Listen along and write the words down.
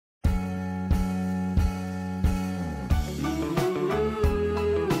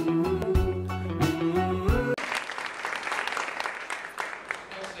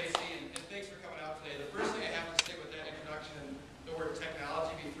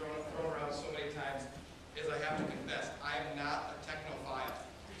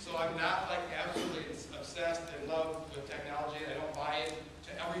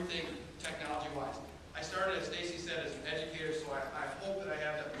started, as Stacy said, as an educator, so I hope that I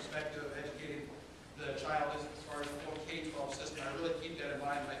have that perspective of educating the child as far as the whole K-12 system. I really keep that in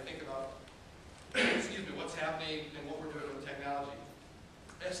mind when I think about excuse me, what's happening and what we're doing with technology.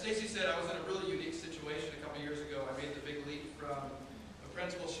 As Stacy said, I was in a really unique situation a couple years ago. I made the big leap from a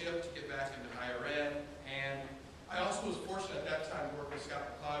principalship to get back into higher ed, and I also was fortunate at that time to work with Scott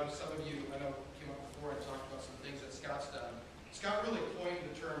McLeod. Some of you, I know, came up before and talked about some things that Scott's done. Scott really coined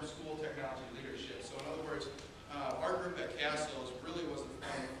the term school technology leadership. So in other words, our group at Castles really was on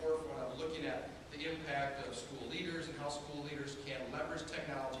the forefront of looking at the impact of school leaders and how school leaders can leverage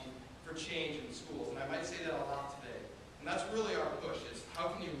technology for change in schools. And I might say that a lot today. And that's really our push, is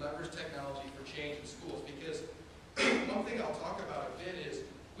how can you leverage technology for change in schools? Because one thing I'll talk about a bit is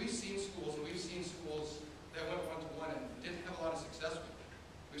we've seen schools that went one-to-one and didn't have a lot of success with it.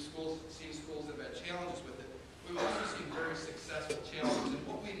 We've seen schools that have had challenges with it. We've also seen very successful challenges. And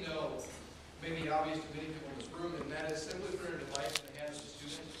what we know may be obvious to many people in this room, and that is simply putting a device in the hands of a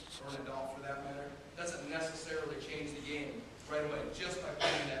student, or an adult for that matter, doesn't necessarily change the game right away, just by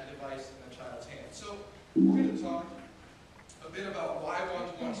putting that device in a child's hands. So we're going to talk a bit about why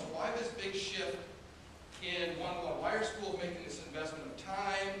one-to-one. So why this big shift in one-to-one? Why are schools making this investment of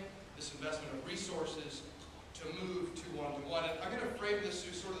time, this investment of resources to move to one-to-one? And I'm going to frame this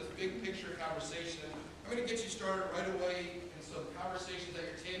through sort of this big picture conversation. I'm going to get you started right away in some conversations at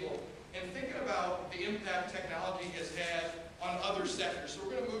your table and thinking about the impact technology has had on other sectors. So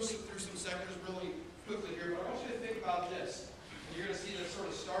we're going to move through some sectors really quickly here, but I want you to think about this. And you're going to see this sort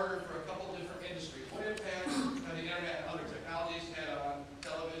of starter for a couple of different industries. What impact have the internet and other technologies had on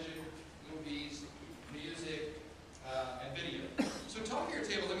television, movies, music, and video? So talk to your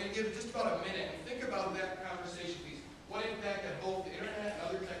tables. I'm going to give it just about a minute and think about that conversation piece. What impact have both the internet and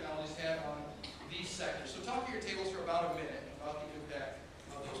other technologies had on these sectors? So talk to your tables for about a minute about the impact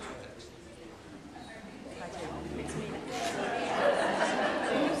of those sectors.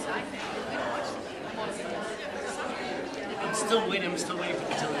 I'm still waiting for the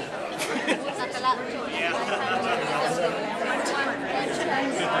television.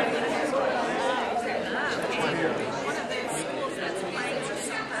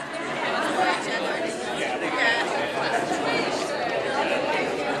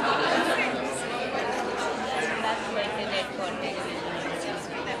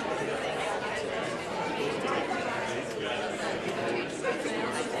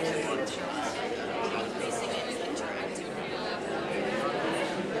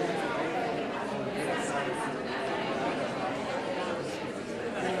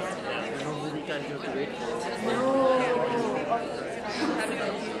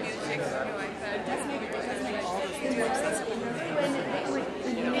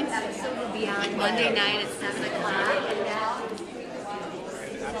 Monday night at 7 o'clock.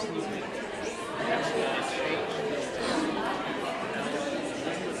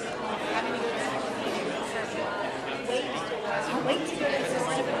 Wait to go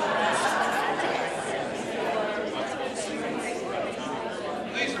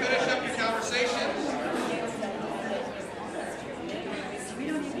Please finish up your conversations.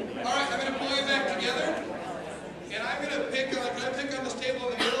 All right, I'm going to pull you back together, and I'm going to pick on this table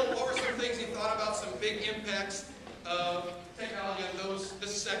in the middle. What were some things you thought about, some big impacts of technology on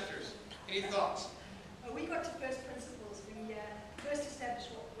this sectors? Any thoughts? We got to first principles. We first established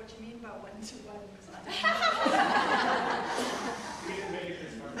what you mean by one-to-one. We didn't make it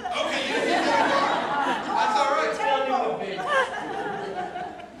this far. Okay, you didn't get that far. That's all right.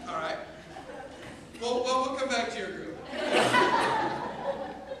 All right. Well, we'll come back to your group.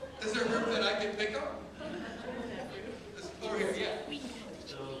 Is there a group that I can pick up? Over here, yeah.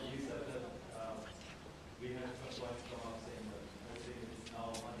 So you said that we had some points come up saying that everything is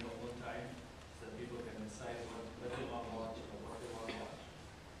now on your own time, so that people can decide what they want to watch or what they want to watch.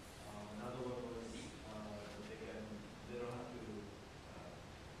 Another one was that they don't have to,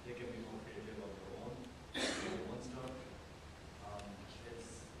 they can be more creative on their own stuff.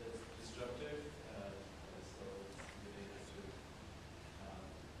 It's disruptive, so it's really has to.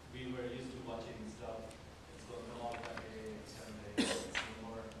 We were used to watching stuff. It's going to come out that day, it's 7 days, it's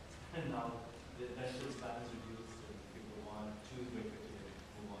more. And now the attention span is reduced and people want to choose very quickly and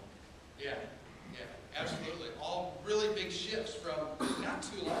move on. Yeah, absolutely. All really big shifts from not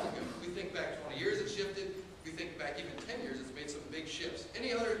too long ago. If we think back 20 years, it shifted. If we think back even 10 years, it's made some big shifts.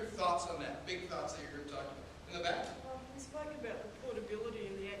 Any other thoughts on that? Big thoughts that you're going to talk about? In the back? We spoke about the portability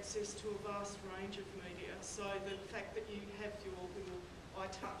and the access to a vast range of media. So the fact that you have your little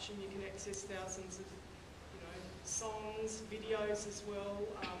iTouch and you can access thousands of songs, videos as well.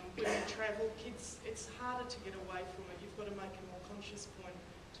 When you travel, kids, it's harder to get away from it. You've got to make a more conscious point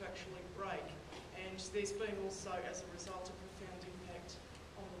to actually break. And and there's been also, as a result, a profound impact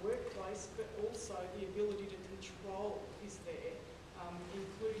on the workplace, but also the ability to control is there,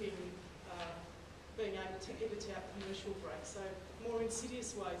 including being able to edit out commercial breaks. So more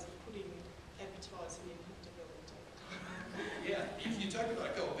insidious ways of putting advertising in have developed. Yeah, you talked about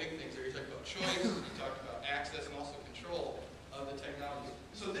a couple big things there. You talked about choice, you talked about access, and also control of the technology.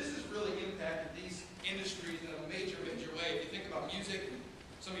 So this has really impacted these industries in a major, major way. If you think about music,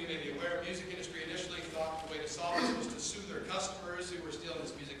 some of you may be aware, music industry initially thought the way to solve this was to sue their customers who were stealing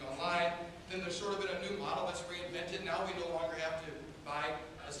this music online. Then there's sort of been a new model that's reinvented. Now we no longer have to buy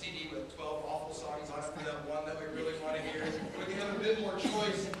a CD with 12 awful songs on it for that one that we really want to hear. We can have a bit more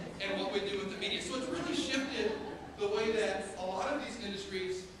choice in what we do with the media. So it's really shifted the way that a lot of these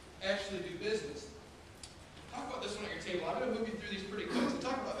industries actually do business. Talk about this one at your table. I'm going to move you through these pretty quick. So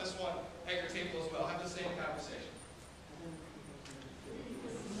talk about this one at your table as well. Have the same conversation.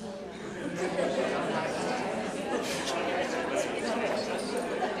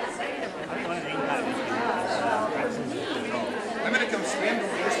 I'm going to come stand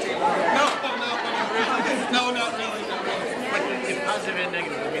over this table. No, not really. But it's positive and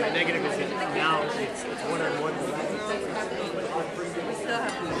negative. I mean, the negative is that now it's one-on-one.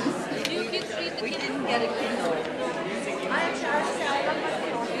 We didn't get a Kindle.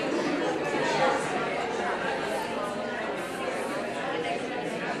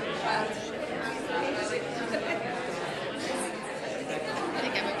 I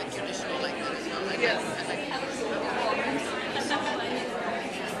think I'm a bit traditional like that. It's not like that. I like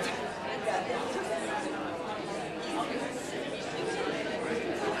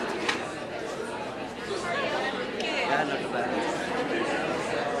Yeah, not bad.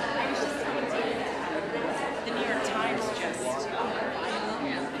 The New York Times just to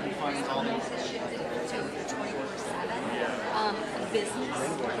 24/7 business.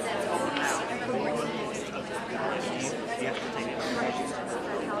 That's always You have to take it.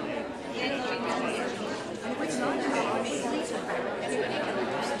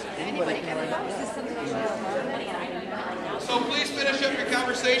 So please finish up your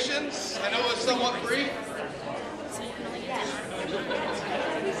conversations. I know it was somewhat brief.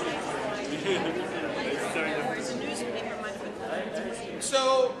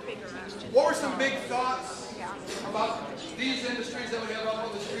 So, what were some big thoughts about these industries that we have up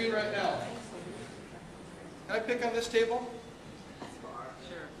on the screen right now? Can I pick on this table?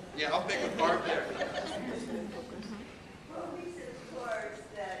 Sure. Yeah, I'll pick with Barb there. Well, these are the words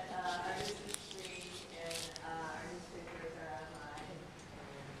that our industry and our newspapers are online.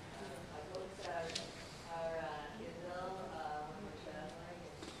 Our books are Kindle, which I like.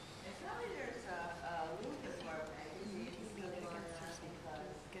 And probably there's a little bit more magazines still going on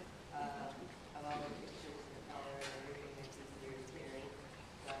because of all the pictures and color and everything that's easier to carry.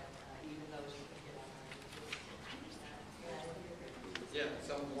 But even those you can get online. Yeah,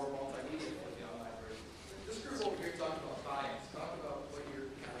 some more multimedia for the online version. This group over here talked about bias. Talk about what your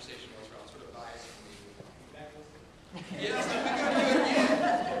conversation was around sort of bias in media. Yes, we got you again.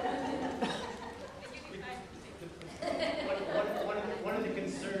 One of the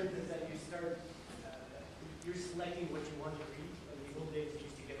concerns is that you start, you're selecting what you want to read. In the old days, you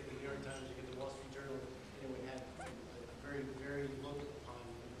used to get the New York Times, you get the Wall Street Journal, and it would have a very, very looked upon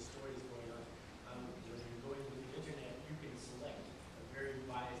the stories going on. When you're going with the internet, you can select a very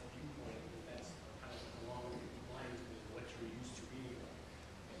biased viewpoint that's kind of along lines with what you're used to reading.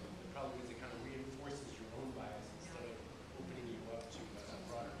 And the problem is it kind of reinforces your own bias instead of opening you up to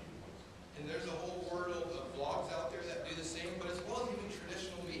broader viewpoints. And there's a whole world of blogs out there that do the same, but as well as even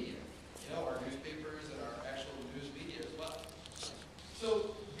traditional media. You know, our newspapers and our actual news media as well.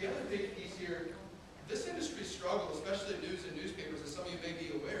 So the other big piece here, this industry struggle, especially news and newspapers, as some of you may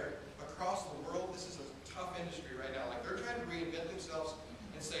be aware, across the world, this is a tough industry right now. Like they're trying to reinvent themselves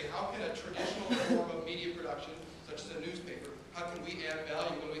and say, how can a traditional form of media production, such as a newspaper, how can we add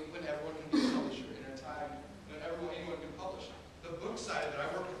value when everyone can be a publisher in a time when anyone can publish? The book side of it,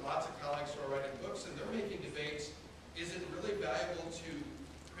 I work with lots of colleagues who are writing books, and they're making debates. Is it really valuable to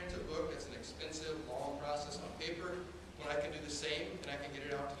print a book that's an expensive, long process on paper when I can do the same and I can get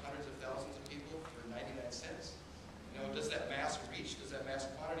it out to hundreds of thousands of people for 99 cents? You know, does that mass reach, does that mass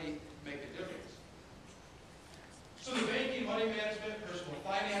quantity make a difference? So the banking, money management, personal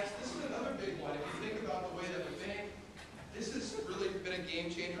finance, this is another big one. If you think about the way that we bank, this has really been a game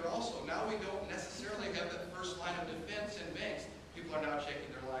changer also. Now we don't necessarily have that first line of defense in banks. People are now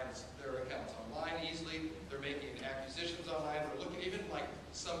checking their accounts online easily. They're making acquisitions online. They're looking even like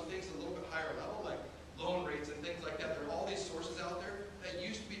some things a little bit higher level, like loan rates and things like that. There are all these sources out there that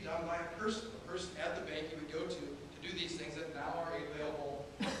used to be done by a person at the bank you would go to do these things that now are available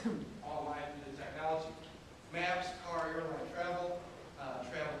online through the technology. maps, car, airline travel,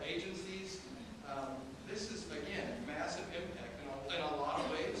 travel agencies. This is, again, massive impact in a lot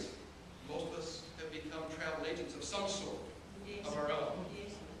of ways. Most of us have become travel agents of some sort, of our own.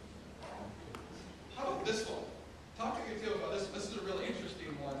 How about this one? Talk to me too about this. This is a really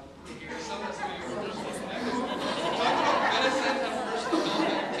interesting one. Here, some of you are personally connected. Talk about medicine and personal health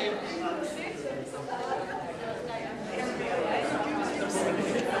at your tables.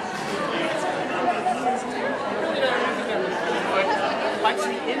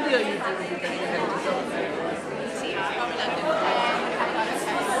 Actually, India, you do because you have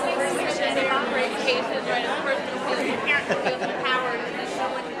They operate cases right on personal field. You can't feel empowered and there's so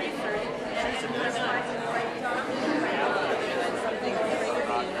much research. And it's more than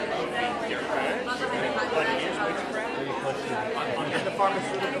on the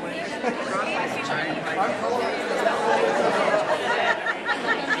pharmaceutical industry.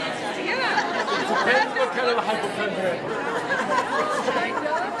 Depends what kind of a hypochondriac.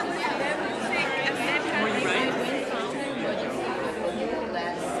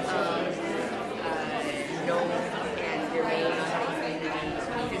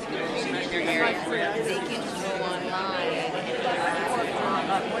 They can go online and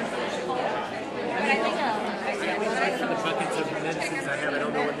For the buckets of medicines I have, I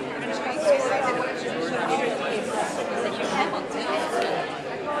don't know what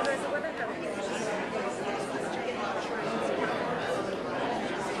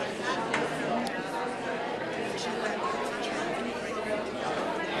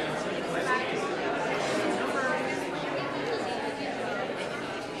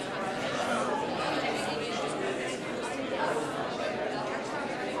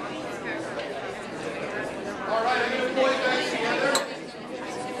All right, I'm going to pull you back together.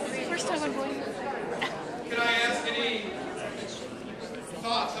 First time I'm going. Can I ask any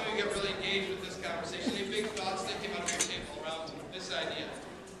thoughts? Some of you get really engaged with this conversation. Any big thoughts that came out of your table around this idea?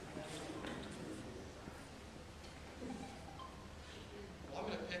 Well, I'm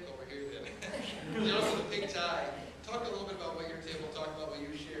going to pick over here then. You know, with a big tie. Talk a little bit about what your table talked about, what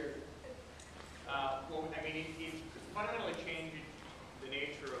you shared. Well, I mean, it fundamentally changed the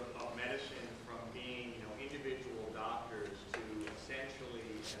nature of medicine from being, individual doctors to essentially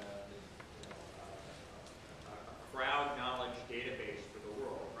a crowd knowledge database for the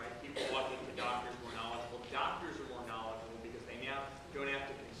world, right? People walking to doctors more knowledgeable. Doctors are more knowledgeable because they now don't have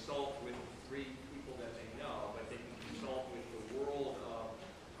to consult with 3 people that they know, but they can consult with the world of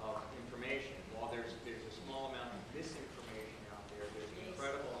information. While there's a small amount of misinformation out there, there's an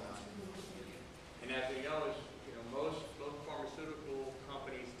incredible amount of information. And as we know, most pharmaceutical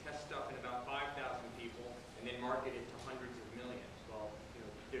companies test stuff in about 5,000 people and then market it to hundreds of millions. Well,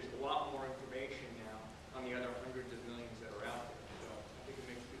 there's a lot more information now on the other hundreds of millions that are out there. So I think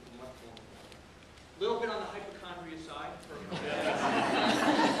it makes people much more informed. A little bit on the hypochondria side.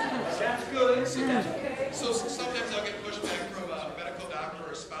 Sounds good. So sometimes I'll get pushback from a medical doctor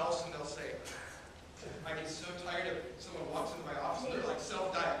or a spouse, and they'll say, I get so tired of someone walks into my office and they're like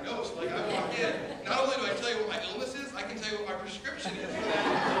self-diagnosed. Like I walk in, not only do I tell you what my illness is, I can tell you what my prescription is for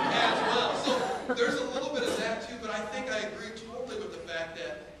that as well. So there's a little bit of that too, but I think I agree totally with the fact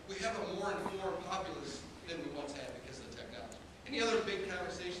that we have a more informed populace than we once had because of the technology. Any other big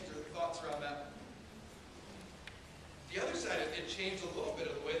conversations or thoughts around that? The other side, it changed a little bit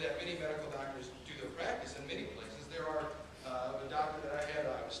of the way that many medical doctors do their practice in many places. There are a doctor that I had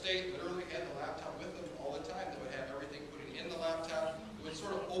at Iowa State literally had the laptop with them all the time. They would have everything put in the laptop. It would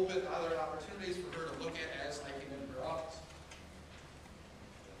sort of open other opportunities for her to look at as I came into her office.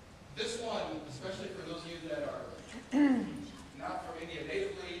 This one, especially for those of you that are not from India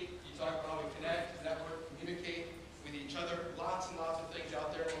natively, you talk about how we connect, network, communicate with each other. Lots and lots of things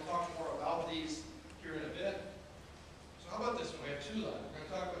out there. We'll talk more about these here in a bit. So how about this one? We have 2 left. We're going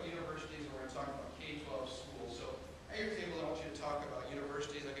to talk about universities and we're going to talk about K-12 schools. So at your table, I want you to talk about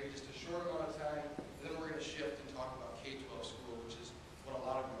universities. I'll give you just a short amount of time, and then we're going to shift and talk about K-12 school, which is what a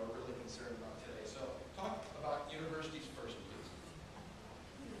lot of you are really concerned about today. So talk about universities first, please.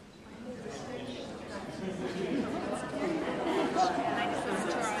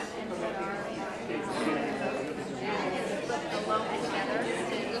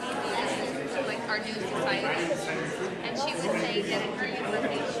 Like our new society, and she was saying that in her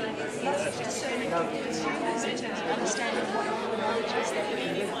university, understanding what knowledge is that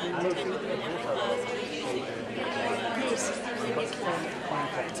anyone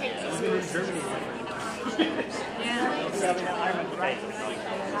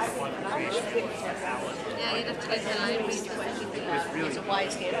yeah, you have to get that. It's a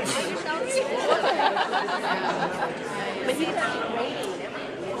wise kid. But he has a rating and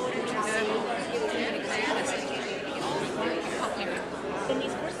everything.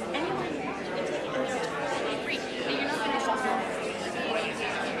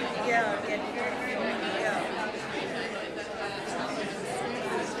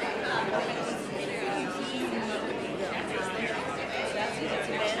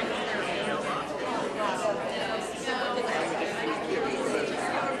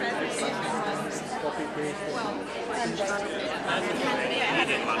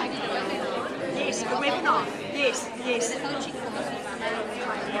 It's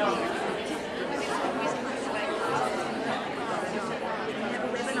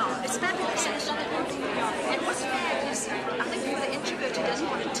fabulous, actually. And what's fair is, I think for the introvert who doesn't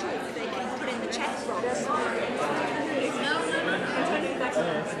want to talk, they can put in the chat box.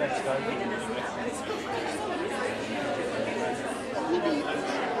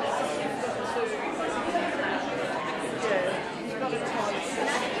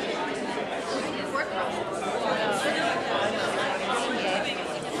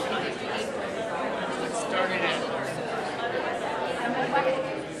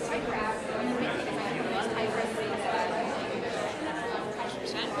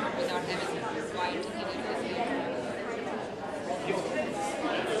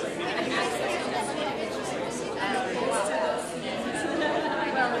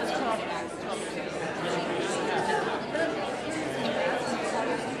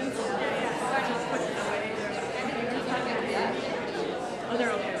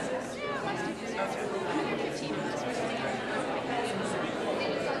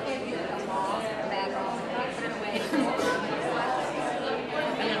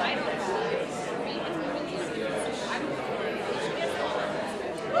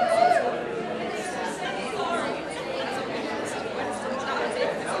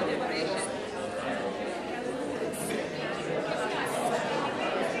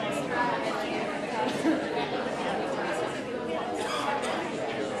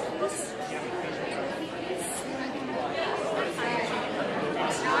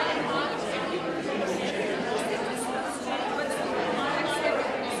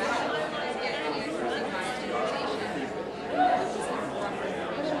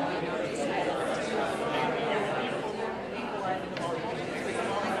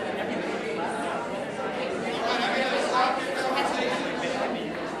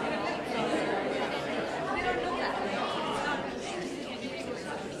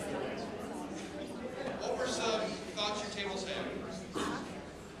 What were some thoughts your tables had?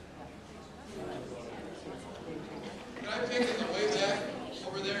 Can I pick in the way back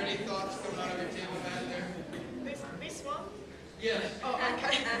over there? Any thoughts coming out of your table mat there? This one? Yes. Oh,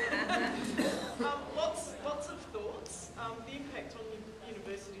 okay. Lots of thoughts. The impact on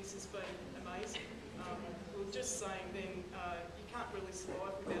universities has been amazing. We were just saying then, you can't really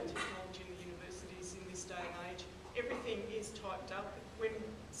survive without technology in the universities in this day and age. Everything is typed up. When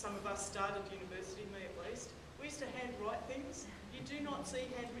some of us started university, me at least, we used to handwrite things. You do not see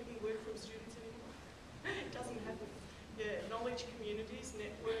handwritten work from students anymore. It doesn't happen. Yeah, knowledge communities,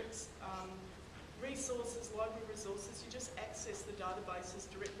 networks, resources, library resources, you just access the databases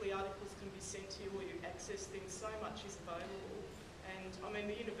directly, articles can be sent to you, or you access things, so much is available. And I mean,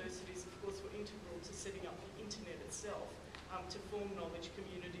 the universities, of course, were integral to setting up the internet itself, to form knowledge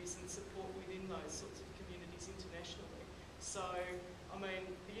communities and support within those sorts of communities internationally. So, I mean,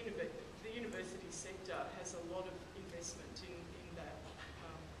 the university sector has a lot of investment in that,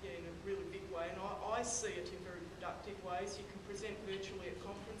 in a really big way, and I see it in very productive ways. You can present virtually at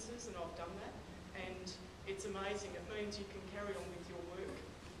conferences, and I've done that. And it's amazing. It means you can carry on with your work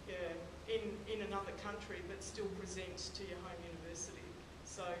in another country, but still present to your home university.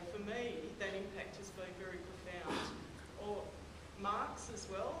 So for me, that impact has been very profound. Or marks as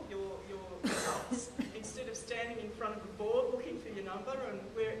well, your results. Instead of standing in front of a board looking for your number and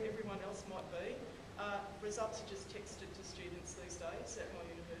where everyone else might be, results are just texted to students these days at my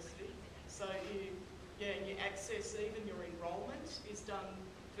university. So and your access, even your enrolment, is done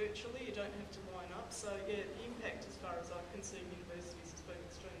virtually. You don't have to line up. So yeah, the impact as far as I can see in universities has been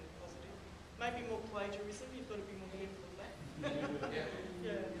extremely positive. Maybe more plagiarism, you've got to be more careful of that.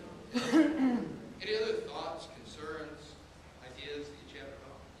 Yeah. Any other thoughts, concerns, ideas that you chat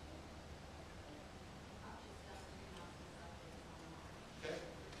about? Okay.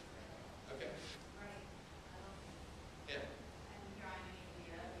 Okay. Yeah.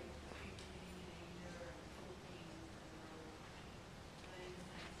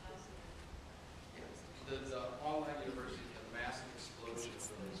 The online universities have a massive explosion of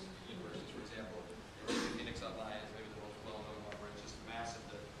those universities. For example, University of Phoenix Online is maybe the most well-known one, where it's just massive.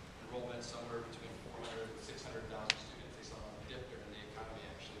 The enrollment somewhere between 400 and 600,000 students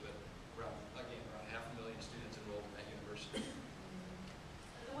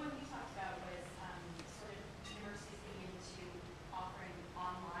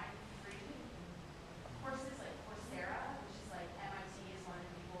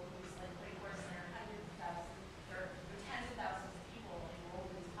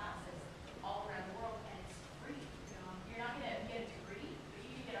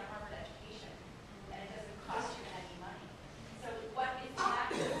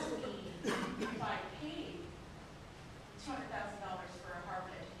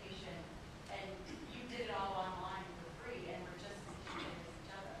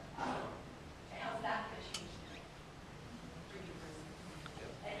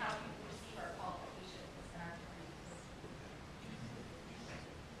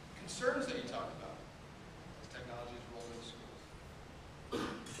concerns that you talked about as technology is rolled into schools.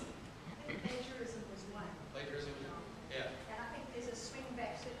 I think plagiarism was one. Plagiarism, yeah. And I think there's a swing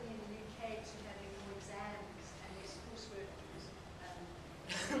back, certainly in the UK, to having more exams and less coursework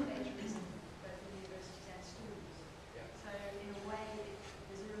plagiarism, both in universities and schools. Yeah. So in a way,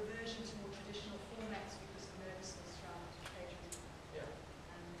 there's a reversion to more traditional formats because of nervousness around plagiarism. Yeah.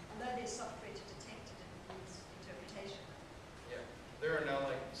 Although there's software to detect it and its interpretation. Yeah. There are now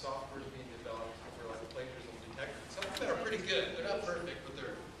like softwares being developed for like plagiarism detectors. Some of them are pretty good. They're not perfect, but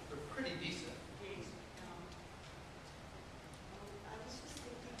they're pretty decent. I was just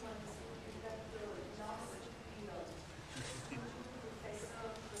thinking once that the knowledge field, professor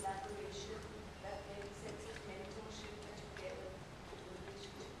collaboration, that maybe sets of mentorship together,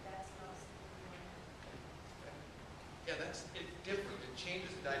 that's not something. Yeah, that's it's different. It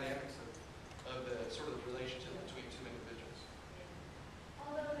changes the dynamics of the sort of the relationship between two individuals.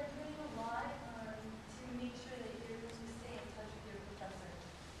 Although they're doing a lot to make sure that you stay in touch with your professor.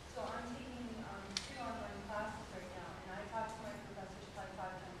 So I'm taking 2 online classes right now, and I talk to my professors probably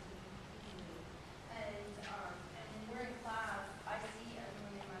 5 times a week. And when we're in class, I see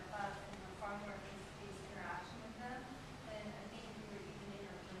everyone in my class and have far more face-to-face interaction with them than I think if we were even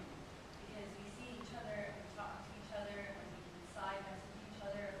in a room. Because we see each other and talk to each other, and we can side message each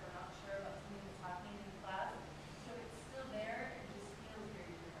other if we're not sure about something that's happening in class. So it's still there, it just feels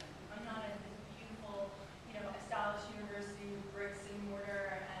very different. I'm not at this beautiful, established university with bricks and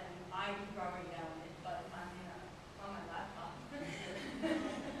mortar, and I do drawing down it, but I'm on my laptop.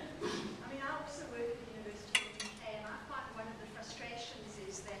 I mean, I also work at the University of the UK, and I find one of the frustrations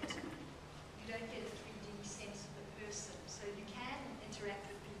is that you don't get a 3D sense of the person. So you can interact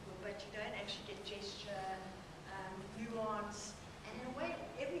with people, but you don't actually get gesture, nuance. And in a way,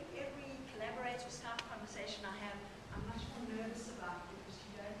 every collaborator or staff conversation I have, I'm much more nervous about because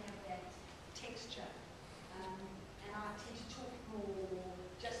you don't have that texture. And I tend to talk more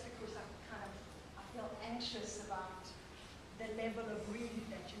just because I feel anxious about the level of read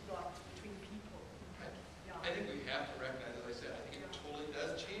that you've got between people. Yeah. I think we have to recognize, as I said, I think it totally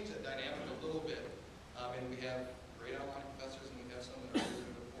does change that dynamic a little bit. And we have great online professors, and we have some that are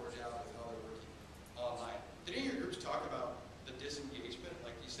really doing a poor job with how they're working online. Did any of your groups talk about the disengagement?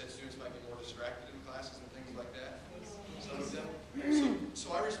 Like you said, students might be more distracted in classes and things like that. Some of them.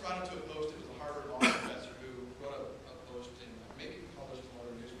 So I responded to a post. It was a Harvard law professor who wrote a post and maybe published in one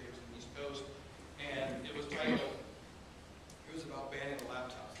of the newspapers in the East Coast. And it was titled, it was about banning the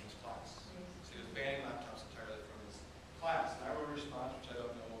laptops in his class. So he was banning laptops entirely from his class. And I wrote a response, which I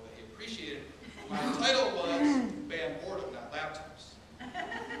don't know that he appreciated. My title was Ban Boredom, Not Laptops.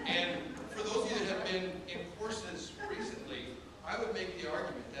 And for those of you that have been in courses recently, I would make the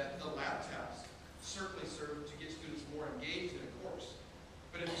argument that the laptops certainly serve to get students more engaged in a course.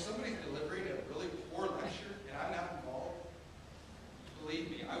 But if somebody's delivering a really poor lecture and I'm not involved,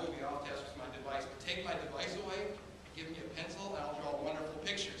 believe me, I will be off task with my device. But take my device away, give me a pencil, and I'll draw wonderful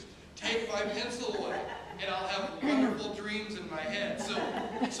pictures. Take my pencil away, and I'll have wonderful dreams in my head. So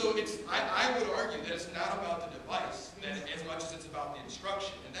I would argue that it's not about the device as much as it's about the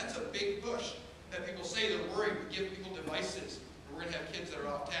instruction. And that's a big push that people say they're worried we give people devices. We're going to have kids that are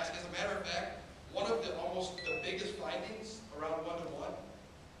off task. As a matter of fact, one of the biggest findings around one-to-one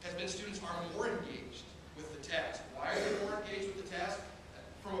has been students are more engaged with the task. Why are they more engaged with the task?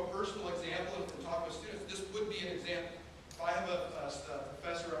 From a personal example and from talking with students, this would be an example. If I have a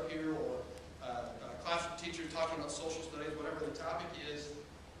professor up here or a classroom teacher talking about social studies, whatever the topic is,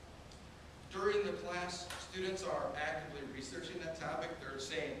 during the class, students are actively researching that topic. They're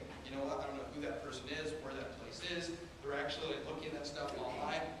saying, you know what, I don't know who that person is, where that place is. They're actually looking at stuff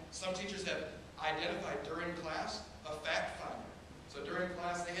online. Some teachers have identified during class a fact finder. So during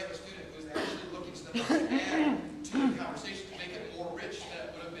class, they have a student who's actually looking stuff up to add to the conversation to make it more rich than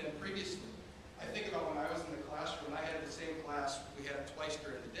it would have been previously. I think about when I was in the classroom, I had the same class, we had it twice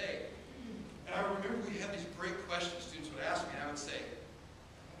during the day. And I remember we had these great questions students would ask me, and I would say,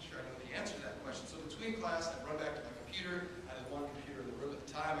 I'm not sure I know the answer to that question. So between class, I'd run back to my computer. I had one computer in the room at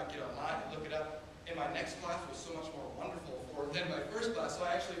the time. I'd get online and look it up. And my next class was so much more wonderful than my first class. So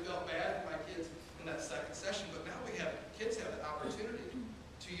I actually felt bad for my kids in that second session. But now kids have the opportunity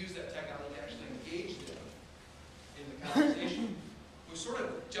to use that technology to actually engage them in the conversation. We sort of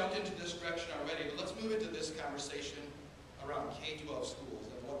jumped into this direction already, but let's move into this conversation around K-12 schools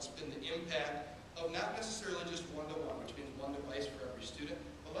and what's been the impact of not necessarily just one-to-one, which means one device for every student,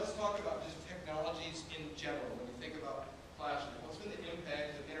 but let's talk about just technologies in general. When you think about classroom, what's been the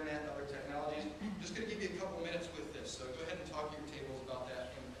impact of internet and other technologies? I'm just going to give you a couple minutes with this, so go ahead and talk to your tables about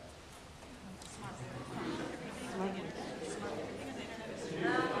that impact.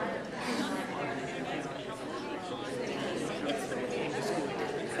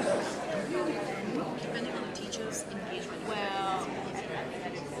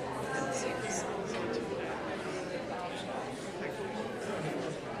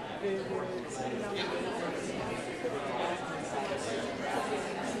 It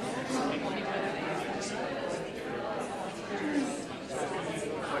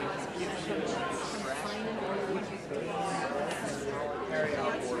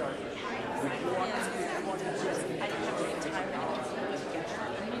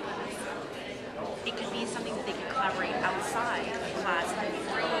could be something that they can collaborate outside of class and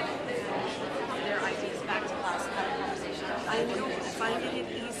bring their ideas back to class and have a conversation. I don't find it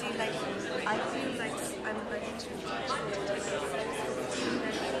easy, like, I feel like I'm ready to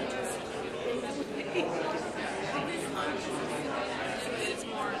It's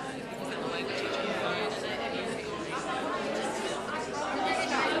more than the language teacher.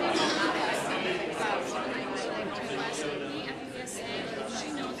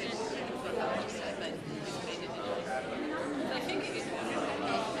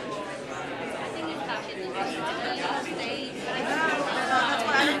 that's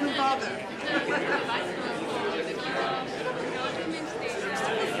why I don't even bother.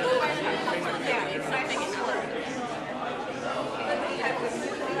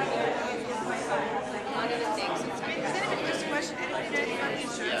 Just a question, anything about the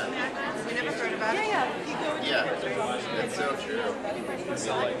insurance in America? We never heard about it. Yeah, that's so true.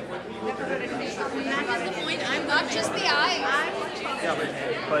 Never heard anything about it. That's the point. I'm not just the eye. Yeah,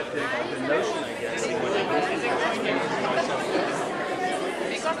 but the notion, I guess,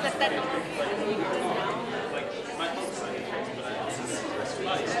 Because that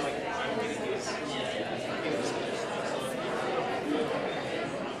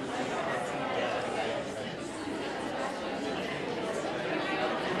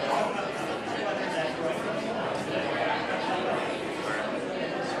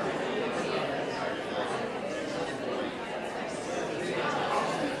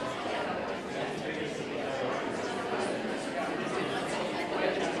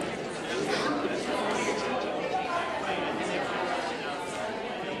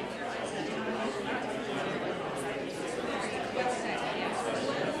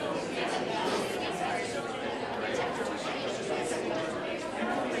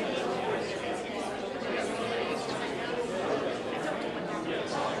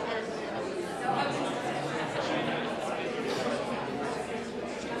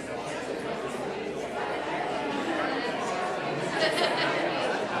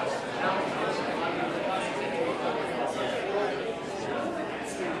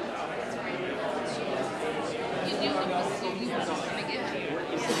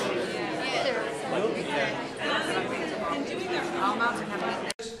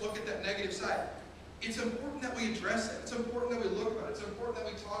Just look at that negative side. It's important that we address it. It's important that we look about it. It's important that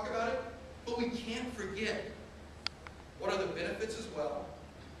we talk about it. But we can't forget what are the benefits as well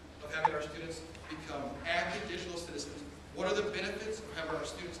of having our students become active digital citizens. What are the benefits of having our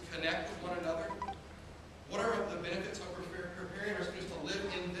students connect with one another? What are the benefits of preparing our students to live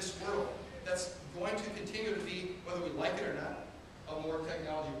in this world that's going to continue to be, whether we like it or not, a more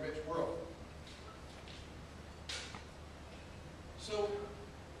technology-rich world? So,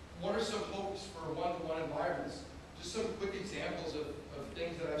 what are some hopes for one-to-one environments? Just some quick examples of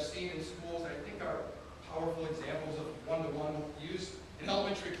things that I've seen in schools that I think are powerful examples of one-to-one use. An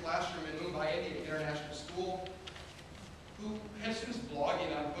elementary classroom in Mumbai, India International School, who had students blogging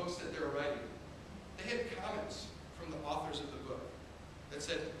on books that they were writing. They had comments from the authors of the book that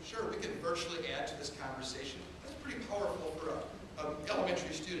said, sure, we can virtually add to this conversation. That's pretty powerful for an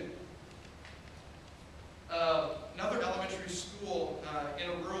elementary student. Another elementary school in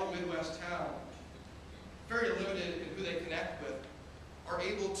a rural Midwest town, very limited in who they connect with, are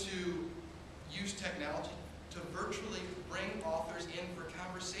able to use technology to virtually bring authors in for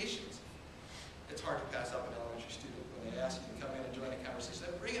conversations. It's hard to pass up an elementary student when they ask you to come in and join a conversation.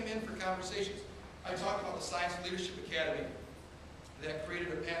 They bring them in for conversations. I talked about the Science Leadership Academy that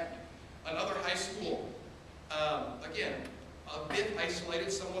created a patent. Another high school, again, a bit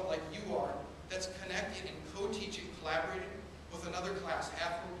isolated, somewhat like you are, that's connected and co-teaching, collaborating with another class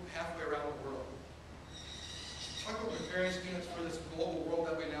halfway around the world. Talk about preparing students for this global world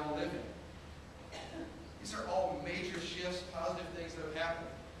that we now live in. These are all major shifts, positive things that have happened.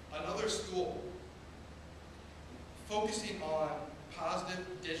 Another school focusing on positive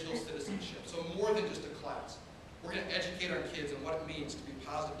digital citizenship. So more than just a class. We're going to educate our kids on what it means to be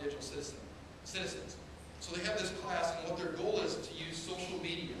positive digital citizens. So they have this class, and what their goal is to use social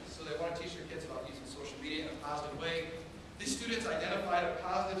media. So they want to teach their kids about using social media in a positive way. These students identified a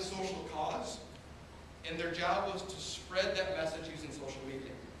positive social cause, and their job was to spread that message using social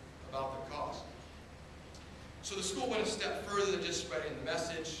media about the cause. So the school went a step further than just spreading the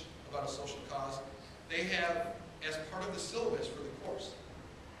message about a social cause. They have, as part of the syllabus for the course,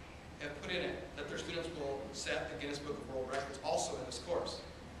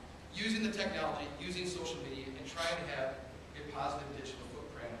 using the technology, using social media, and trying to have a positive digital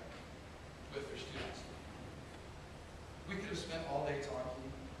footprint with their students. We could have spent all day talking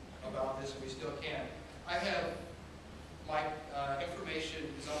about this, and we still can. I have my information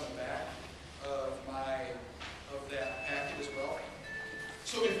is on the back of that packet as well.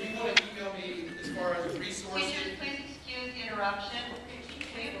 So if you want to email me as far as resources. Would you please excuse the interruption?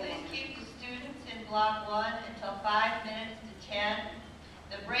 Will you please keep the students in block 1 until 5 minutes to 10?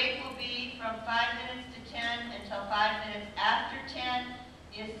 The break will be from 5 minutes to 10 until 5 minutes after 10.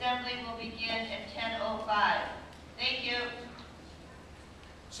 The assembly will begin at 10:05. Thank you.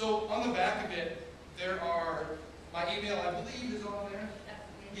 So on the back of it, there are, my email I believe is on there.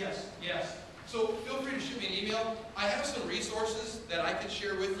 Yes, yes. So feel free to shoot me an email. I have some resources that I could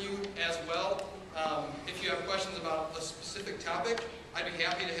share with you as well. If you have questions about a specific topic, I'd be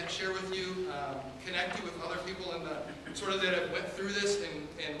happy to share with you, connect you with other people in the sort of that have went through this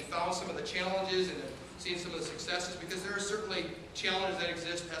and found some of the challenges and have seen some of the successes, because there are certainly challenges that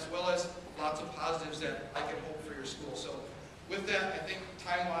exist as well as lots of positives that I can hope for your school. So with that, I think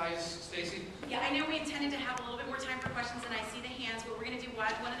time-wise, Stacy? Yeah, I know we intended to have a little bit more time for questions, and I see the hands, but we're going to do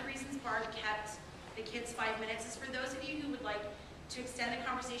one of the reasons Barb kept the kids 5 minutes is for those of you who would like to extend the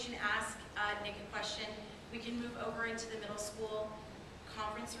conversation, ask Nick a question. We can move over into the middle school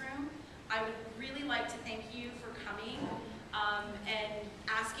conference room. I would really like to thank you for coming and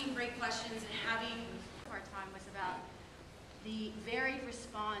asking great questions and having. Our time was about the varied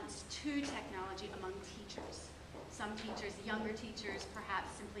response to technology among teachers. Some teachers, younger teachers,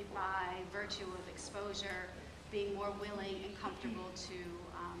 perhaps simply by virtue of exposure, being more willing and comfortable to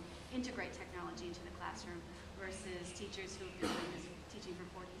integrate technology into the classroom, versus teachers who have been doing this teaching for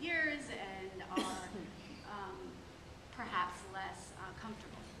 40 years and are perhaps less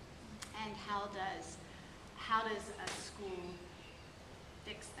comfortable. And how does a school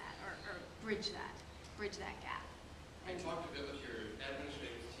fix that or bridge that gap? I talked a bit with your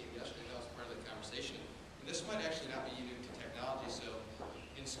administrative team yesterday. That was part of the conversation. And this might actually not be unique to technology. So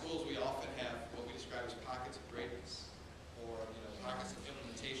in schools, we often have what we describe as pockets of greatness, or pockets of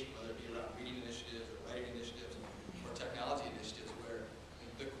implementation, whether it be around reading initiatives or writing initiatives or technology initiatives, where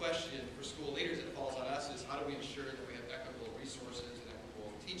the question for school leaders that falls on us is how do we ensure that we have equitable resources and equitable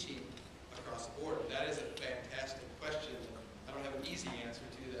teaching across the board? That is a fantastic question. I don't have an easy answer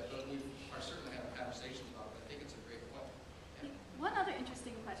to that, but we are certainly having conversations about it. I think it's a great point. Yeah. One other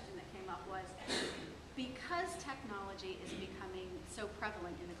interesting question that came up was, because technology is becoming so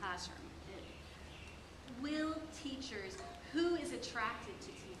prevalent in the classroom, will teachers, who is attracted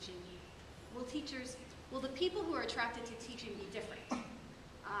to teaching, will the people who are attracted to teaching be different?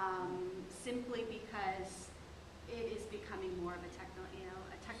 Simply because it is becoming more of a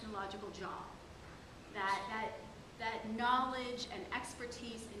technological job. That knowledge and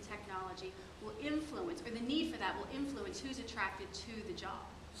expertise in technology will influence, or the need for that will influence who's attracted to the job.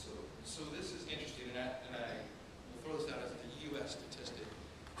 So this is interesting, and I will throw this down as the U.S. statistic.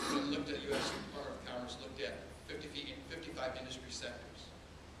 We looked at U.S. Department of Commerce, looked at 55 industry sectors.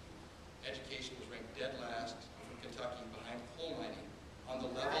 Education was ranked dead last from Kentucky, behind coal mining, on the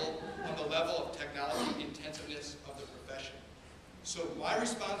level of technology intensiveness of the profession. So my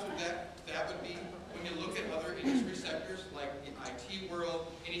response with that would be, when you look at other industry sectors like the IT world,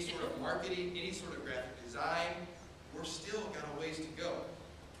 any sort of marketing, any sort of graphic design, we're still got a ways to go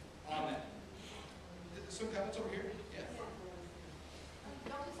on that. Some comments over here? Yeah.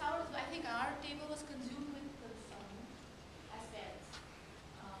 Dr. Sauers, I think our table was consumed with some aspects.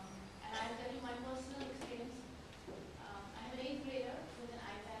 And I'll tell you my personal experience. I have an 8th grader with an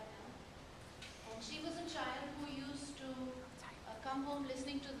iPad now. And she was a child who used to come home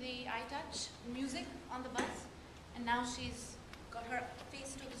listening to the iTouch music on the bus. And now she's got her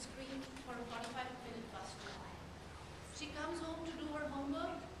face to the screen for a 45-minute bus ride. She comes home to do her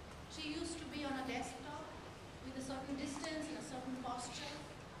homework. She used to be on a desktop with a certain distance and a certain posture.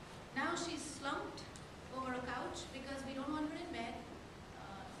 Now she's slumped over a couch because we don't want her in bed.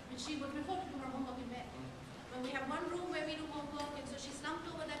 She would prefer to do her homework in bed. When we have one room where we do homework, and so she's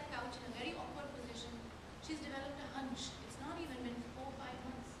slumped over that couch in a very awkward position. She's developed a hunch. It's not even been 4 or 5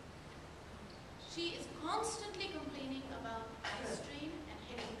 months. She is constantly complaining about eye strain and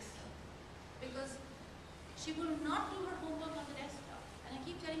headaches because she will not do her homework on the desktop. And I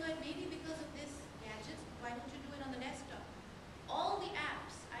keep telling her, maybe because of this gadget, why don't you do it on the desktop? All the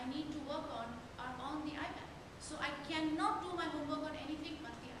apps I need to work on are on the iPad. So I cannot do my homework on anything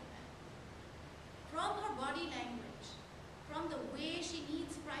but the iPad. From her body language, from the way she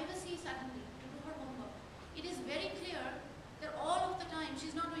needs privacy suddenly to do her homework, it is very clear that all of the time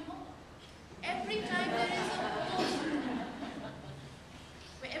she's not doing homework. Every time there is a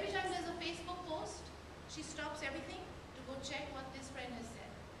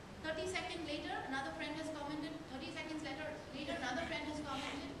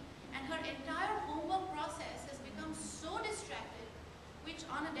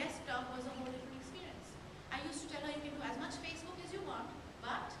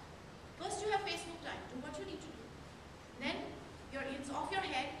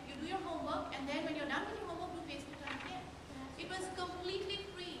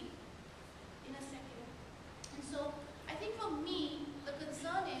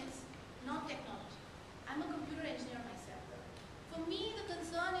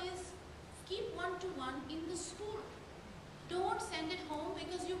concern is keep one-to-one in the school. Don't send it home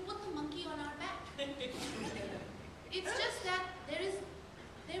because you put the monkey on our back. It's just that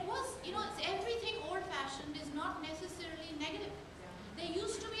there was, everything old-fashioned is not necessarily negative. There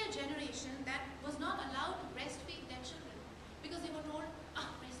used to be a generation that was not allowed to breastfeed their children because they were told,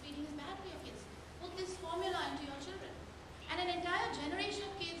 breastfeeding is bad for your kids. Put this formula into your children. And an entire generation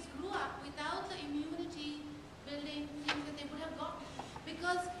of kids grew up without the immunity building things that they would have gotten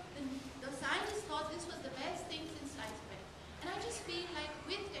because the scientists thought this was the best thing since sliced bread. And I just feel like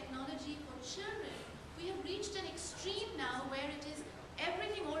with technology for children, we have reached an extreme now where it is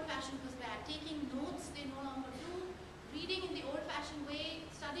everything old-fashioned was bad. Taking notes they no longer do. Reading in the old-fashioned way,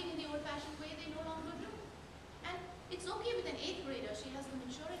 studying in the old-fashioned way, they no longer do. And it's okay with an 8th grader, she has the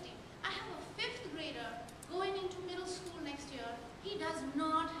maturity. I have a 5th grader going into middle school next year. He does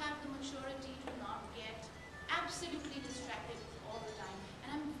not have the maturity to not get absolutely distracted all the time. And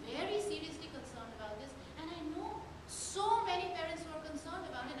I'm very seriously concerned about this. And I know so many parents who are concerned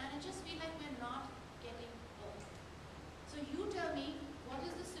about it, and I just feel like we're not getting home. So you tell me, what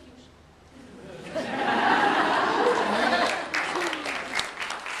is the solution?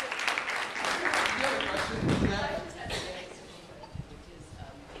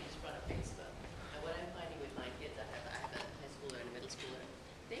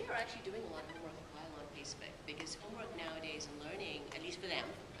 Actually doing a lot of homework while on Facebook because homework nowadays and learning, at least for them,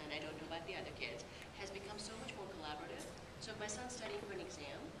 and I don't know about the other kids, has become so much more collaborative. So if my son's studying for an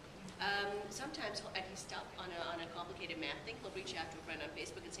exam, sometimes if he's stuck on a complicated math thing, he'll reach out to a friend on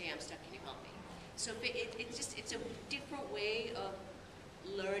Facebook and say, I'm stuck, can you help me? So it's a different way of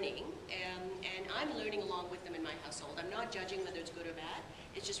learning, and I'm learning along with them in my household. I'm not judging whether it's good or bad.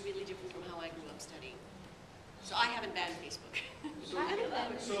 It's just really different from how I grew up studying. So I haven't banned Facebook. So I'm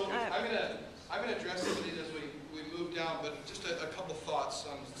gonna address some of these as we move down, but just a couple thoughts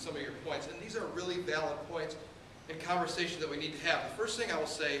on some of your points. And these are really valid points in conversation that we need to have. The first thing I will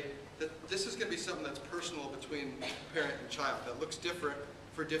say that this is going to be something that's personal between parent and child, that looks different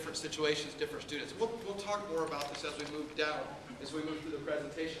for different situations, different students. We'll talk more about this as we move down, as we move through the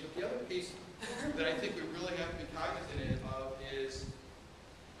presentation. But the other piece that I think we really have to be cognizant of is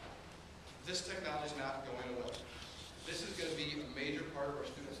this technology is not going away. This is going to be a major part of our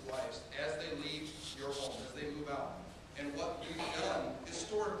students' lives as they leave your home, as they move out. And what we've done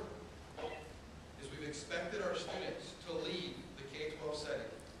historically is we've expected our students to leave the K-12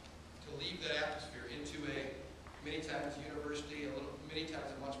 setting, to leave that atmosphere into a, many times university, many times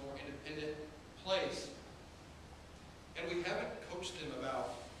a much more independent place. And we haven't coached them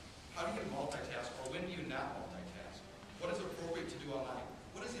about how do you multitask or when do you not multitask? What is appropriate to do online?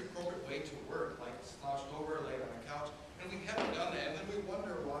 What is the appropriate way to work, like slouched over, laid on a couch? And we haven't done that, and then we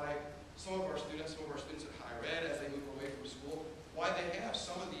wonder why some of our students at higher ed, as they move away from school, why they have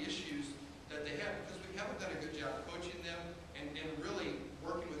some of the issues that they have, because we haven't done a good job coaching them and really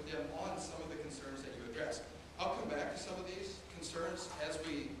working with them on some of the concerns that you address. I'll come back to some of these concerns as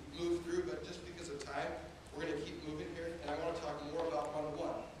we move through, but just because of time, we're going to keep moving here, and I want to talk more about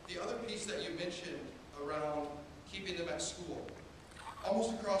one-to-one. The other piece that you mentioned around keeping them at school,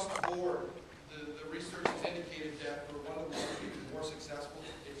 almost across the board, the research has indicated that for one-to-one to be more successful,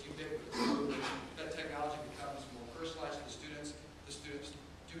 it's ubiquitous. That technology becomes more personalized to the students. The students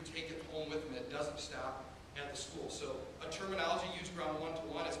do take it home with them. It doesn't stop at the school. So a terminology used around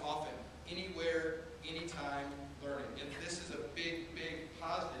one-to-one is often anywhere, anytime learning. And this is a big, big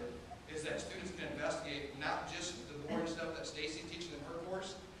positive, is that students can investigate not just the boring stuff that Stacy's teaching in her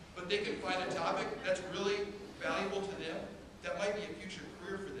course, but they can find a topic that's really valuable to them that might be a future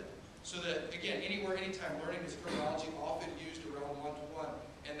career for them. So that, again, anywhere, anytime learning is terminology often used around one-to-one.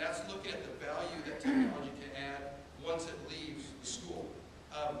 And that's looking at the value that technology can add once it leaves the school.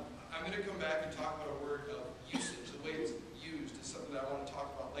 I'm going to come back and talk about a word of usage. The way it's used is something that I want to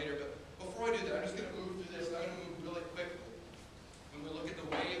talk about later. But before I do that, I'm just going to move through this. I'm going to move really quickly. When we look at the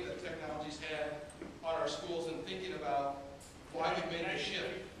wave that technology's had on our schools and thinking about why we've made a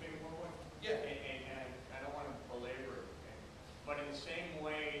shift. Maybe one point? Yeah. And I don't want to belabor it, okay? But in the same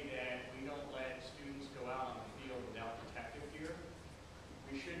way that we don't let students go out on the field without protective gear,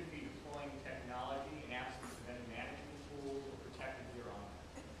 we shouldn't be deploying technology in absence of any management tools or protective gear on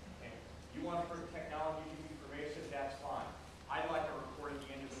it. Okay? You want technology to be pervasive, that's fine. I'd like a report at the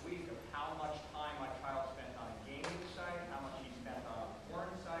end of the week of how much time my child spent on the gaming site, how much he spent on the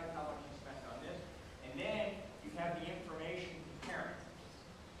porn site, how much he spent on this, and then you have the information comparing.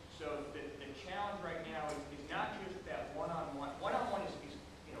 So the challenge right now is not just that one-on-one. One-on-one is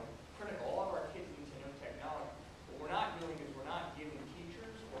critical. All of our kids need to know technology. What we're not doing is we're not giving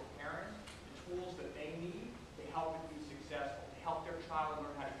teachers or parents the tools that they need to help it be successful, to help their child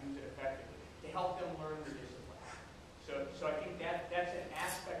learn how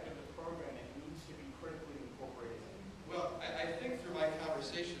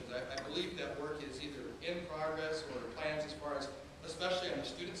conversations. I believe that work is either in progress or plans as far as, especially on the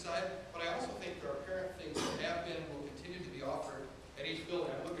student side, but I also think there are parent things that have been and will continue to be offered at each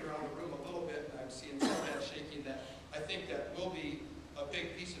building. I'm looking around the room a little bit and I'm seeing some heads shaking that I think that will be a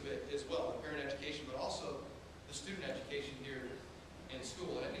big piece of it as well, the parent education, but also the student education here in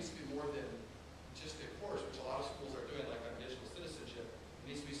school. And it needs to be more than just a course, which a lot of schools are doing, like on digital citizenship.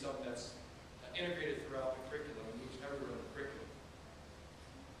 It needs to be something that's integrated throughout the curriculum and moves everywhere in the curriculum.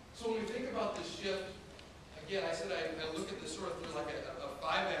 So when we think about this shift, again, I said I look at this sort of through like a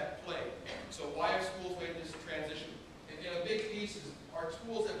 5-act play. So why have schools made this transition? And a big piece is our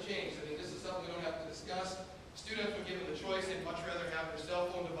tools have changed. I mean, this is something we don't have to discuss. Students, when given the choice, they'd much rather have their cell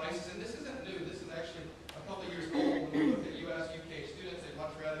phone devices. And this isn't new. This is actually a couple of years old. When we look at US, UK students, they'd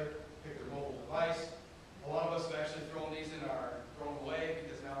much rather pick their mobile device. A lot of us have actually thrown these thrown away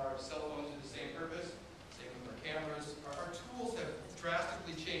because now our cell phones do the same purpose. Same with our cameras. Our tools have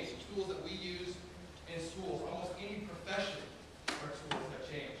drastically changed. The tools that we use in schools, almost any profession, our tools have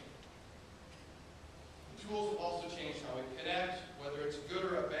changed. The tools have also changed how we connect, whether it's good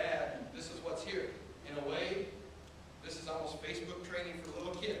or a bad. This is what's here. In a way, this is almost Facebook training for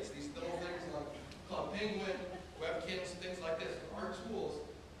little kids. These little things like Club Penguin, Webkins, things like this. Our tools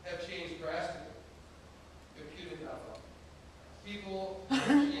have changed drastically. Computing not about people,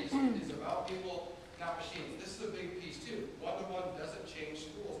 machines is about people, not machines. This is a big piece too. One-to-one doesn't change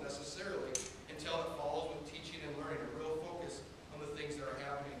schools necessarily until it follows with teaching and learning, a real focus on the things that are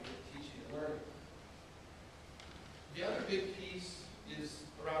happening with teaching and learning. The other big piece is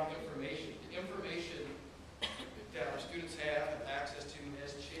around information. The information that our students have access to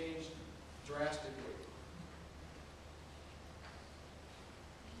has changed drastically.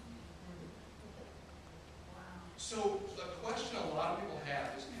 So the question a lot of people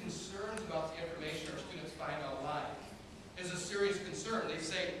have is concerns about the information our students find online is a serious concern. They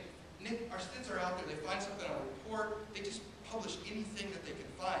say, Nick, our students are out there, they find something on a report, they just publish anything that they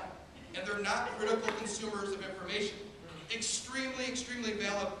can find. And they're not critical consumers of information. Extremely, extremely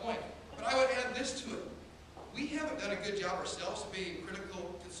valid point. But I would add this to it. We haven't done a good job ourselves of being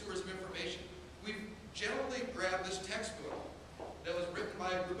critical consumers of information. We've generally grabbed this textbook that was written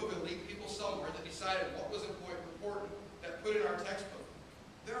by a group of elite people somewhere that decided what was important that put in our textbook.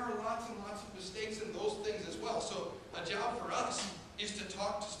 There are lots and lots of mistakes in those things as well. So a job for us is to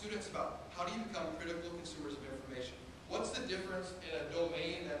talk to students about how do you become critical consumers of information. What's the difference in a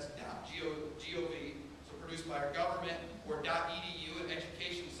domain that's .gov, so produced by our government, or .edu, an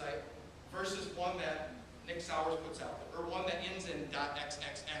education site, versus one that Nick Sauers puts out there, or one that ends in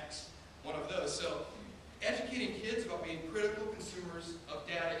 .xxx, one of those. So educating kids about being critical consumers of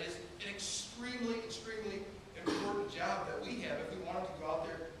data is an extremely, extremely important job that we have if we wanted to go out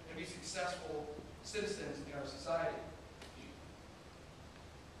there and be successful citizens in our society.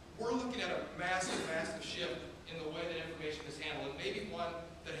 We're looking at a massive, massive shift in the way that information is handled, and maybe one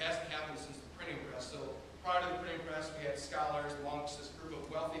that hasn't happened since the printing press. So prior to the printing press, we had scholars amongst this group of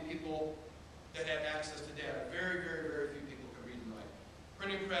wealthy people that had access to data. Very, very, very few people could read and write.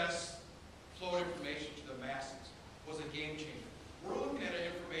 Printing press, flow of information to the masses was a game changer. We're looking at an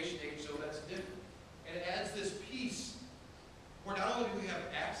information age, so that's different. And it adds this piece where not only do we have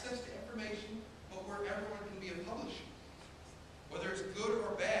access to information, but where everyone can be a publisher. Whether it's good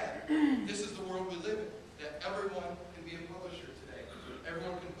or bad, this is the world we live in, that everyone can be a publisher today.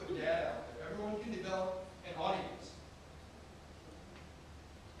 Everyone can put data out there. Everyone can develop an audience.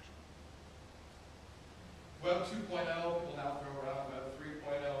 Web 2.0, people now throw around Web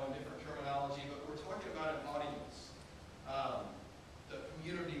 3.0 and different terminology, but we're talking about an audience. The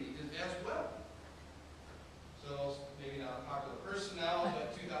community is as well. So maybe not a popular person now,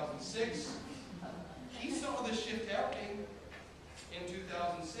 but 2006, he saw this shift happening in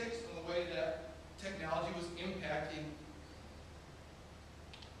 2006 in the way that technology was impacting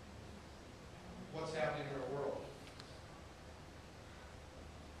what's happening in our world.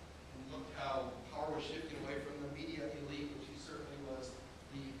 And look how power was shifting away from the media elite, which he certainly was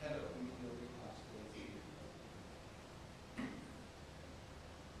the head of the media elite possibly.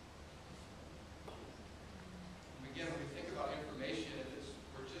 Again, when we think about information,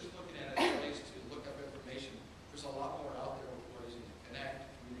 we're just looking at it as a place to look up information. There's a lot more out there with ways to connect,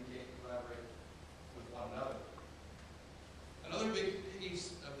 communicate, collaborate with one another. Another big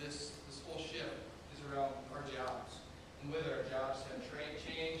piece of this whole shift is around our jobs and whether our jobs have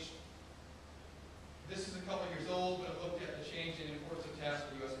changed. This is a couple years old, but it looked at the change in importance of tasks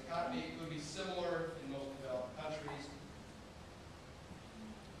for the U.S. economy. It would be similar in most developed countries.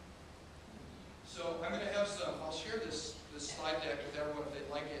 So I'm going to have I'll share this slide deck with everyone if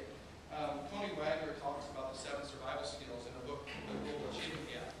they'd like it. Tony Wagner talks about the 7 survival skills in a book, The Global Achievement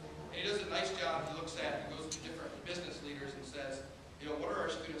Gap. And he does a nice job. He looks at, he goes to different business leaders and says, what are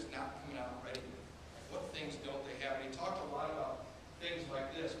our students not coming out ready with? What things don't they have? And he talked a lot about things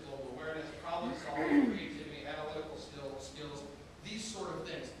like this: global awareness, problem solving, creativity, analytical skills, these sort of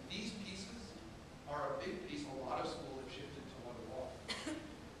things. These pieces are a big piece. A lot of schools have shifted to one-to-one.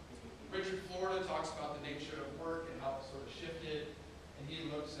 Richard Florida talks about the nature of work and how it sort of shifted. And he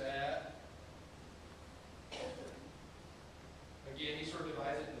looks at, again, he sort of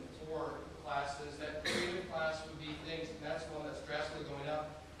divides it into 4 classes. That creative class would be things, and that's one that's drastically going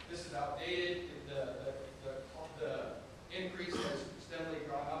up. This is outdated. The increase has steadily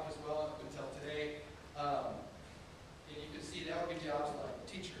gone up as well up until today. And you can see that would be jobs like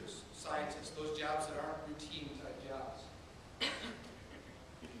teachers, scientists, those jobs that aren't routine type jobs.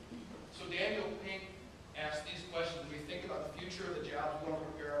 So Daniel Pink asked these questions. We think about the future of the jobs we want to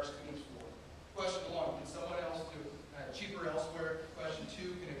prepare our students for. Question 1, can someone else do it cheaper elsewhere? Question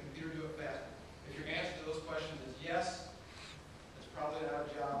 2, can a computer do it faster? If your answer to those questions is yes, it's probably not a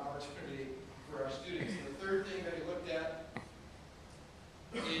job opportunity for our students. And the third thing that he looked at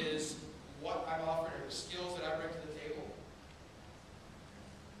is what I'm offering, or the skills that I bring to the table.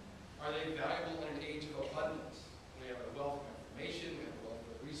 Are they valuable in an age of abundance? We have a wealth of information, we have a wealth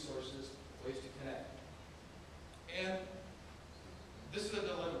of resources, ways to connect. And this is a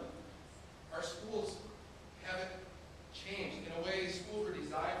dilemma. Our schools haven't changed. In a way, schools were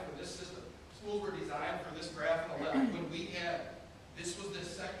designed for this system. Schools were designed for this graph on the left. When we had, this was this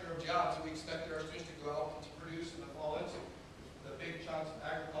sector of jobs that we expected our students to go out and to produce and to fall into. The big chunks of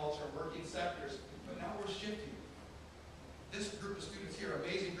agriculture, working sectors. But now we're shifting. This group of students here,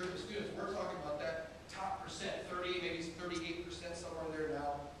 amazing group of students, we're talking about that top percent, 30, maybe 38%, somewhere in there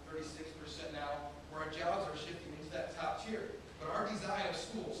now, 36% now, where our jobs are shifting into that top tier. But our design of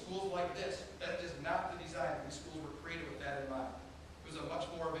schools like this, that is not the design. These schools were created with that in mind. It was a much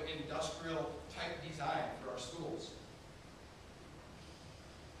more of an industrial type design for our schools.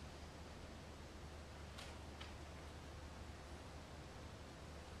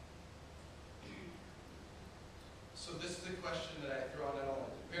 So this is a question that I throw out not only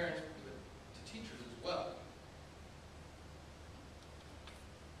to parents, but to teachers as well.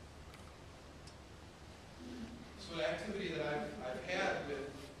 So an activity that I've had with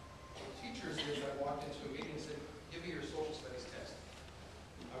teachers is I walked into a meeting and said, give me your social studies test.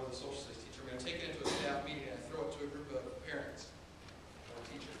 I was a social studies teacher. I'm going to take it into a staff meeting and I throw it to a group of parents or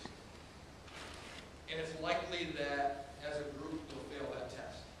teachers. And it's likely that as a group you'll fail that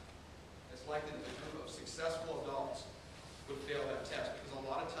test. It's likely that a group of successful adults would fail that test because a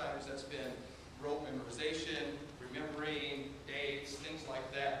lot of times that's been rote memorization, remembering dates, things like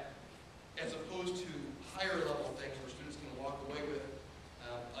that, as opposed to higher level things where students can walk away with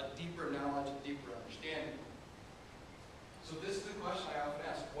a deeper knowledge, a deeper understanding. So this is the question I often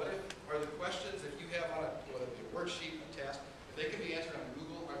ask. What if, are the questions that you have on whether it's a worksheet, a test, if they can be answered on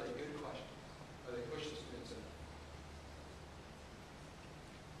Google, are they good questions? Are they push the students in?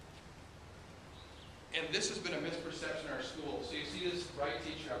 And this has been a misperception in our school. So you see this bright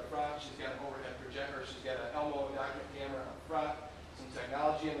teacher up front, she's got an overhead projector, she's got an Elmo document camera up front, some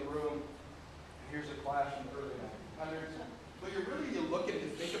technology in the room. Here's a class from the early 1900s. But you're looking to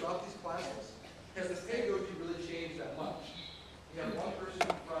think about these classes. As the pedagogy really changed that much. You have one person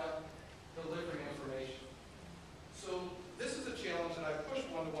in front delivering information. So this is a challenge that I push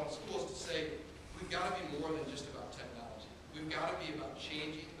one-to-one schools to say, we've got to be more than just about technology. We've got to be about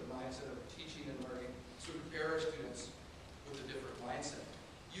changing the mindset of teaching and learning to prepare our students with a different mindset.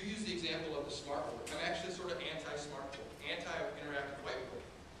 You use the example of the smartboard. I'm actually sort of anti-smartboard, anti-interactive whiteboard.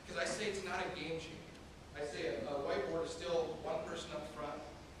 Because I say it's not a game changer. I say a whiteboard is still one person up front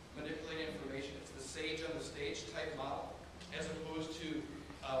manipulating information. It's the sage on the stage type model, as opposed to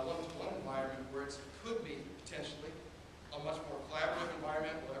a one-to-one environment where it could be potentially a much more collaborative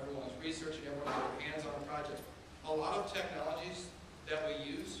environment where everyone is researching, everyone has their hands on a project. A lot of technologies that we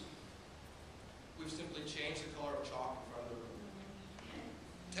use, we've simply changed the color of chalk in front of the room.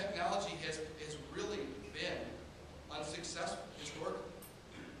 Technology has really been unsuccessful historically.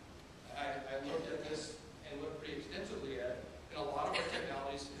 I looked at this and looked pretty extensively at it, and a lot of our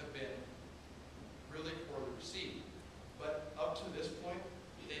technologies have been really poorly received. But up to this point,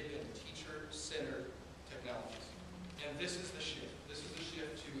 they've been teacher-centered technologies. And this is the shift. This is the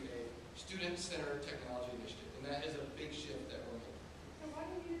shift to a student-centered technology initiative, and that is a big shift that we're making. So why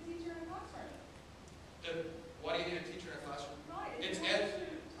do you need a teacher in a classroom? Why do you need a teacher in a classroom? Right. It's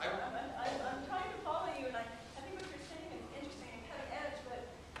I'm trying to follow you, and I think what you're saying is interesting and cutting edge, but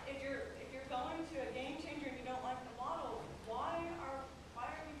if you're going to a game changer and you don't like the model, why are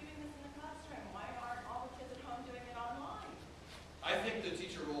we doing this in the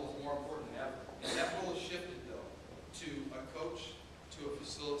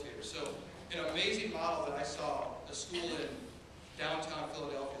an amazing model that I saw, a school in downtown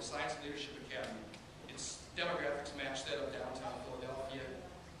Philadelphia, Science and Leadership Academy. Its demographics match that of downtown Philadelphia.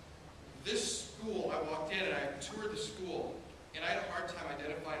 This school, I walked in and I toured the school, and I had a hard time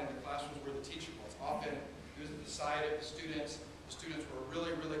identifying in the classrooms where the teacher was. Often he was at the side of the students. The students were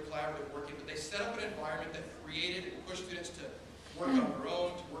really, really collaborative working, but they set up an environment that created and pushed students to work on their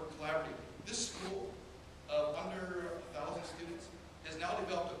own, to work collaboratively. This school of under 1,000 students has now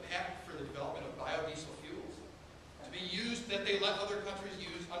developed a patent for the development of biodiesel fuels to be used, that they let other countries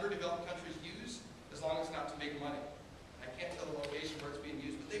use, underdeveloped countries use, as long as it's not to make money. I can't tell the location where it's being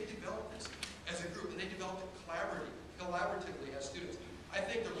used, but they've developed this as a group, and they developed it collaboratively as students. I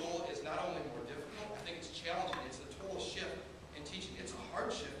think the role is not only more difficult, I think it's challenging. It's a total shift in teaching. It's a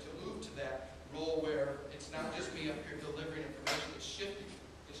hard shift to move to that role where it's not just me up here delivering information, it's shifting.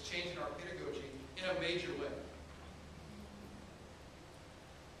 It's changing our pedagogy in a major way.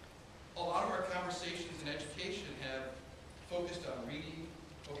 A lot of our conversations in education have focused on reading,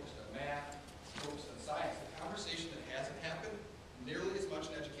 focused on math, focused on science. The conversation that hasn't happened nearly as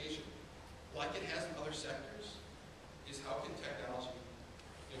much in education, like it has in other sectors, is how can technology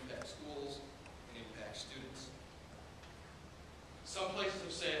impact schools and impact students. Some places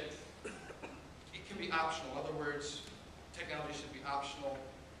have said it can be optional. In other words, technology should be optional.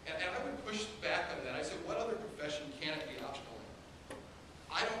 And I would push back on that. I said, what other profession can it be optional in?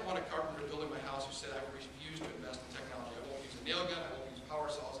 I don't want a carpenter building my house who said, I refuse to invest in technology. I won't use a nail gun. I won't use power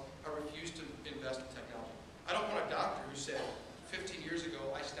saws. I refuse to invest in technology. I don't want a doctor who said, 15 years ago,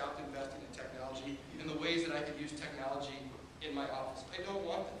 I stopped investing in technology in the ways that I could use technology in my office. I don't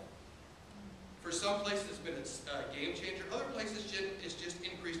want that. For some places, it's been a game changer. Other places, it's just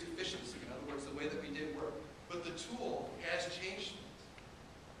increased efficiency. In other words, the way that we did work. But the tool has changed.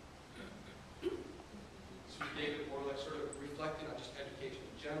 So David Orlick sort of reflecting on just education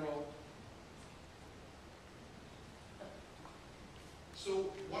in general.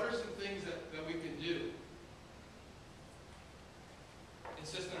 So what are some things that we can do?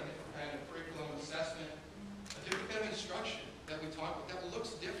 Insisting on a different kind of curriculum assessment, a different kind of instruction that we talk about, that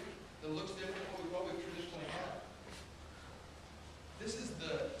looks different, than what we traditionally have. This is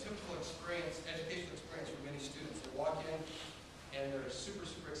the typical experience, educational experience for many students. They walk in and they're super,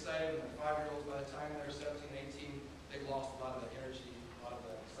 super excited, and they're 5-year-olds. By the time they're 17, 18, they've lost a lot of the energy, a lot of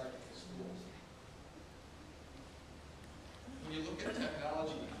the excitement in schools. When you look at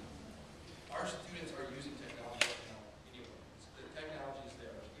technology, our students are using technology right now anyway. The technology is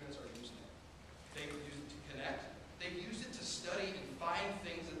there. Our students are using it. They use it to connect. They've used it to study and find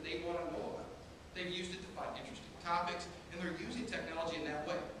things that they want to know about. They've used it to find interesting topics, and they're using technology in that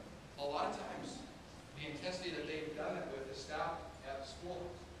way. A lot of times, the intensity that they've done that with is stopped at school.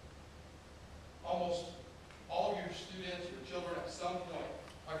 Almost all of your students, your children, at some point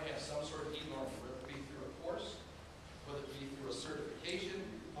are going to have some sort of e-learning, whether it be through a course, whether it be through a certification.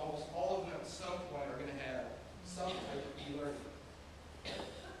 Almost all of them at some point are going to have some type of e-learning.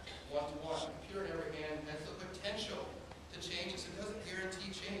 One-to-one. Computer, on the other hand, has the potential to change this. It doesn't guarantee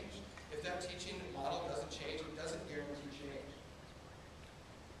change. If that teaching model doesn't change, it doesn't guarantee change.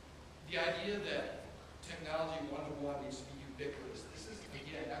 The idea that technology one-to-one needs to be ubiquitous. This is,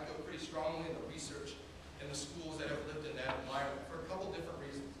 again, I go pretty strongly in the research in the schools that have lived in that environment for a couple different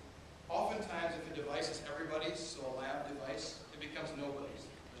reasons. Oftentimes, if a device is everybody's, so a lab device, it becomes nobody's.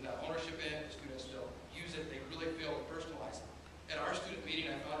 There's not ownership in it. The students still use it. They really feel personalized. At our student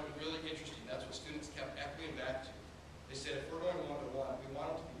meeting, I found it really interesting. That's what students kept echoing back to. They said, if we're going one-to-one, we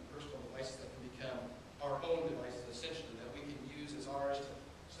want them to be personal devices that can become our own devices, essentially, that we can use as ours to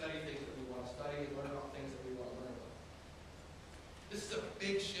study things that we want to study and learn about things that we want to learn about. This is a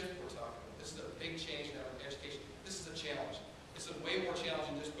big shift we're talking about. This is a big change in our education. This is a challenge. It's a way more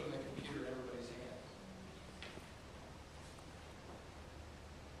challenging than just putting a computer in everybody's hands.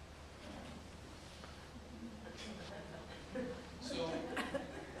 So,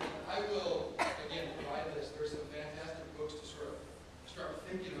 I will, again, provide this. There's some fantastic books to sort of start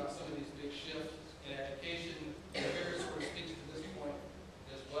thinking about some of these big shifts in education. Barry sort of speaks to this point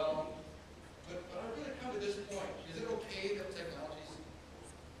as well. But I really come to this point. Is it okay that technology is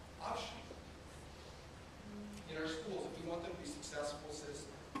optional in our schools if we want them to be successful citizens?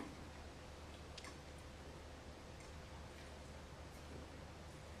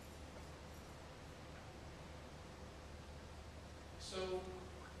 So,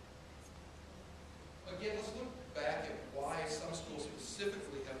 again, let's look back at why some schools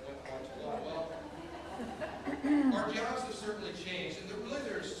specifically have went one-to-one. Well, our jobs have certainly changed, and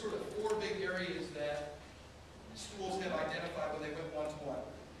there's sort of 4 big areas that schools have identified when they went one-to-one.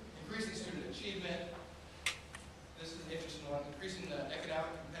 Increasing student achievement. This is an interesting one. Increasing the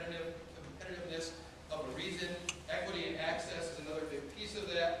economic competitiveness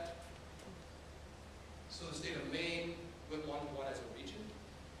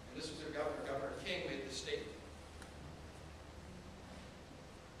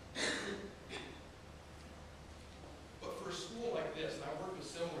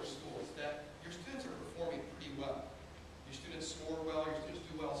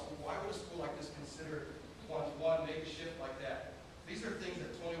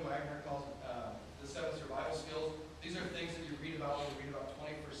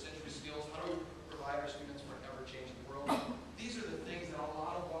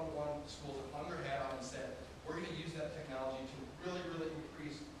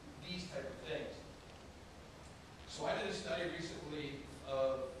study recently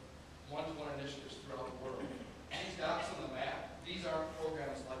of one-to-one initiatives throughout the world. These dots on the map, these aren't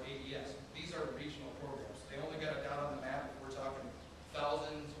programs like AES. These are regional programs. They only got a dot on the map if we're talking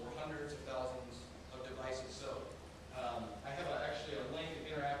thousands or hundreds of thousands of devices. So I have actually a link,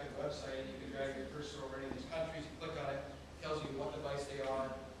 an interactive website. You can drag your cursor over any of these countries, you click on it, it tells you what device they are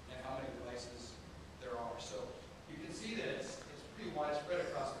and how many devices there are. So you can see that it's pretty widespread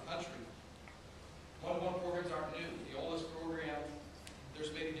across the country. One-to-one programs aren't new. The oldest program,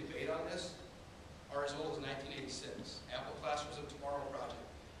 there's been a debate on this, are as old as 1986. Apple Classrooms of Tomorrow project.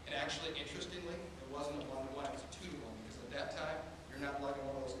 And actually, interestingly, it wasn't a one-to-one, it was a two-to-one, because at that time, you're not lugging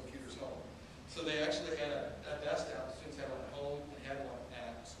one of those computers home. So they actually had a desktop, students had one at home, and had one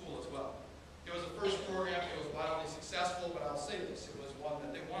at school as well. It was the first program, it was wildly successful, but I'll say this, it was one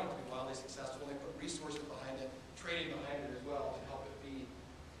that they wanted to be wildly successful, and they put resources behind it, training behind it as well, to help it be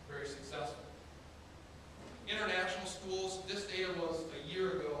very successful. International schools, this data was a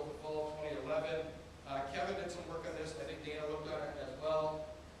year ago, the fall of 2011. Kevin did some work on this, I think Dana looked on it as well.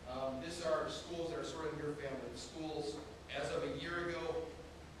 These are schools that are sort of in your family. The schools, as of a year ago,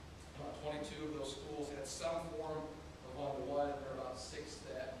 22 of those schools had some form of one-to-one, and there are about 6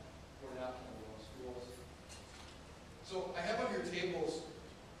 that were not one-to-one schools. So I have on your tables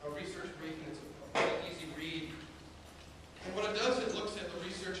a research briefing. It's a pretty easy read. And what it does, it looks at the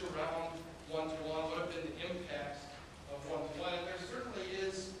research around one-to-one, what have been the impacts of one-to-one, and there certainly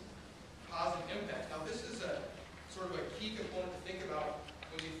is positive impact. Now this is a sort of a key component to think about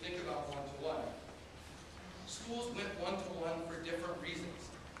when you think about one-to-one. Schools went one-to-one for different reasons.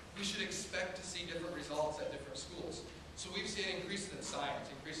 We should expect to see different results at different schools. So we've seen increases in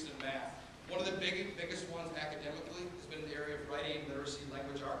science, increases in math. One of the biggest ones academically has been the area of writing, literacy,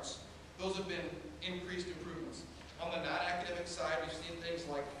 language arts. Those have been increased improvements. On the non-academic side, we've seen things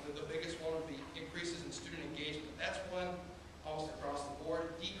like the biggest one would be increases in student engagement. That's one almost across the board.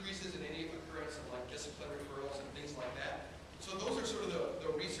 Decreases in any occurrence of like discipline referrals and things like that. So those are sort of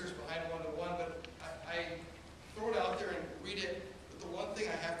the research behind one-to-one, but I throw it out there and read it. But the one thing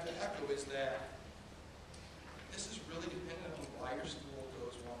I have to echo is that this is really dependent on why your school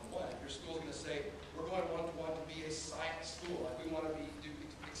goes one-to-one. If your school's going to say, we're going one-to-one to be a science school, like we want to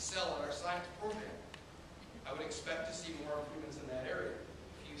excel at our science program, I would expect to see more improvements in that area.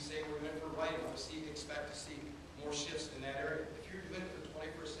 If you say we're going for writing, I would expect to see more shifts in that area. If you're doing it for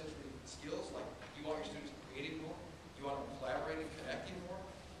 21st century skills, like you want your students creating more, you want them collaborating, connecting more,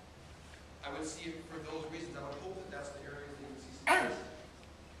 I would see it for those reasons. I would hope that that's the area that you would see success.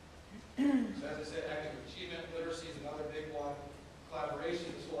 So as I said, academic achievement, literacy is another big one.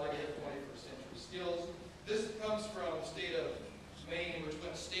 Collaboration, this whole idea of 21st century skills. This comes from the state of Maine, which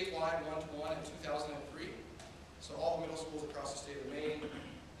went statewide one-to-one in 2003. So all the middle schools across the state of Maine.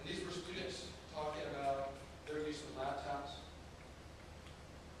 And these were students talking about their use of laptops.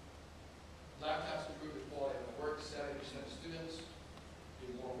 Laptops improve the quality of their work. 70% of students do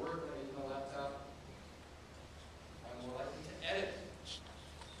more work when they use a laptop. I'm more likely to edit.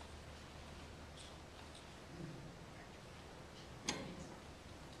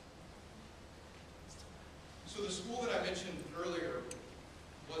 So the school that I mentioned earlier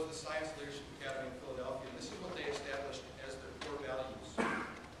was the Science Leadership Academy in Philadelphia, and this is what they established as their core values.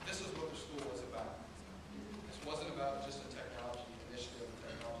 This is what the school was about. This wasn't about just a technology initiative, a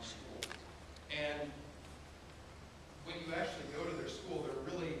technology school. And when you actually go to their school, they're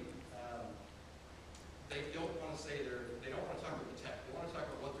really, they don't want to say they don't want to talk about the tech. They want to talk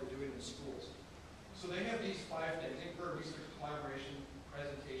about what they're doing in the schools. So they have these 5 things: inquiry, research, collaboration,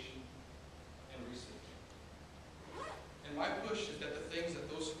 presentation, and research. And my push is that the things that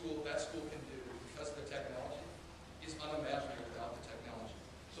that school can do because of the technology is unimaginable without the technology.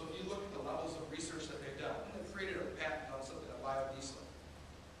 So if you look at the levels of research that they've done, and they've created a patent on something like biodiesel,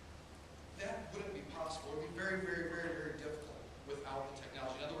 that wouldn't be possible. It would be very, very, very, very difficult without the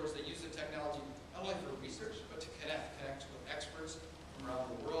technology. In other words, they use the technology not only for research, but to connect with experts from around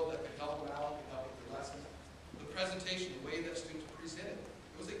the world that can help them out, can help with their lessons. The presentation, the way that students presented,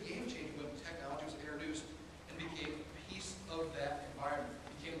 it was a game changer when technology was introduced and became a piece of that environment.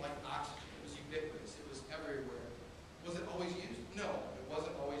 It became like oxygen. It was ubiquitous. It was everywhere. Was it always used? No, it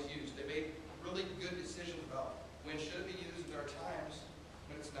wasn't always used. They made really good decisions about when should it be used. There are times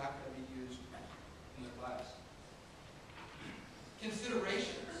when it's not going to be used in the class.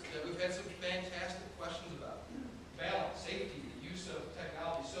 Considerations that we've had some fantastic questions about. Balance, safety, the use of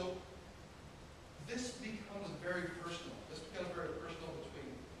technology. So this becomes very personal. This becomes very personal between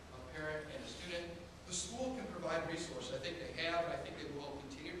a parent and a student. The school can provide resources. I think they have, and I think they will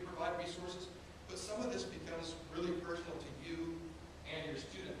continue to provide resources. But some of this becomes really personal to you and your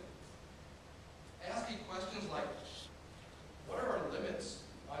student. Asking questions like,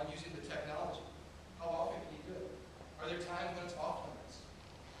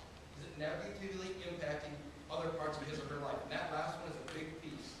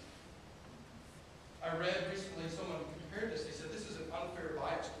 I read recently someone compared this. They said this is an unfair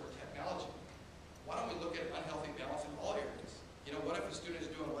bias toward technology. Why don't we look at unhealthy balance in all areas? You know, what if a student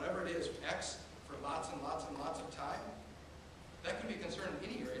is doing whatever it is, X, for lots and lots and lots of time? That can be a concern in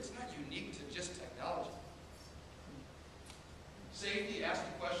any area. It's not unique to just technology. Safety,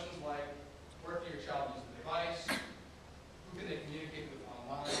 asking questions like, where can your child use the device? Who can they communicate with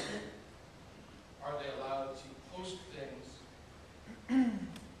online? Are they allowed to post things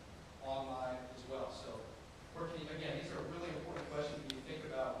online as well? So, again, these are really important questions when you think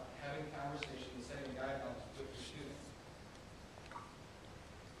about having conversations and setting guidelines with your students.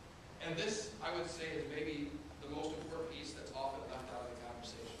 And this, I would say, is maybe the most important piece that's often left out of the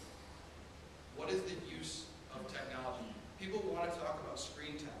conversation. What is the use of technology? People want to talk about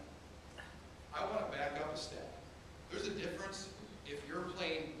screen time. I want to back up a step. There's a difference if you're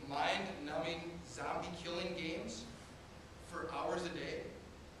playing mind-numbing, zombie-killing games for hours a day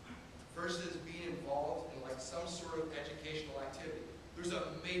versus being involved in like some sort of educational activity. There's a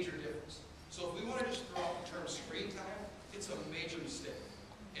major difference. So if we want to just throw out the term screen time, it's a major mistake.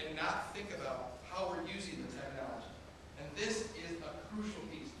 And not think about how we're using the technology. And this is a crucial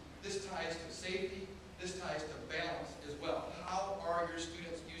piece. This ties to safety. This ties to balance as well. How are your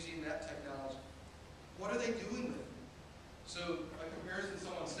students using that technology? What are they doing with it? So a comparison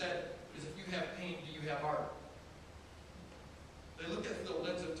someone said is, if you have paint, do you have art? They look at the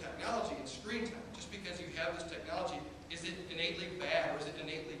lens of technology and screen time. Just because you have this technology, is it innately bad or is it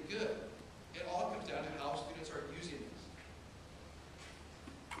innately good? It all comes down to how students are using this.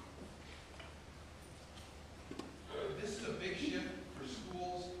 This is a big shift for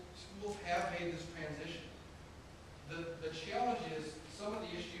schools. Schools have made this transition. The challenge is some of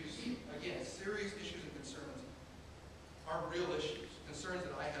the issues, again, serious issues and concerns, are real issues, concerns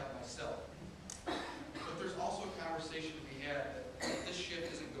that I have myself. But there's also a conversation to be had that this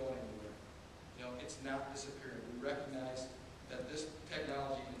shift isn't going anywhere. You know, it's not disappearing. We recognize that this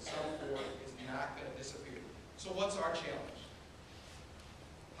technology in some form is not going to disappear. So what's our challenge?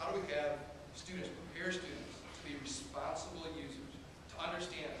 How do we have students, prepare students to be responsible users, to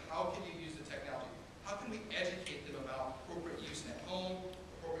understand how can you use the technology? How can we educate them about appropriate use at home,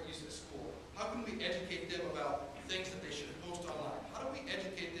 appropriate use at school? How can we educate them about things that they should post online? How do we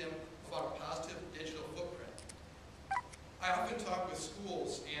educate them about a positive digital footprint? I often talk with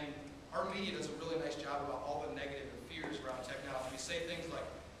schools, and our media does a really nice job about all the negative and fears around technology. We say things like,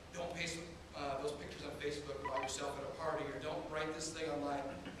 don't paste those pictures on Facebook about yourself at a party, or don't write this thing online.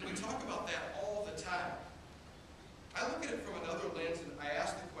 And we talk about that all the time. I look at it from another lens, and I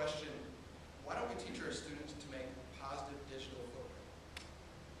ask the question, why don't we teach our students to make a positive digital footprint?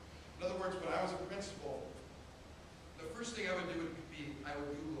 In other words, when I was a principal, the first thing I would do would be, I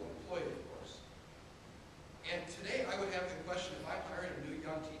would Google employee, of course. And today I would have the question, if I'm hiring a new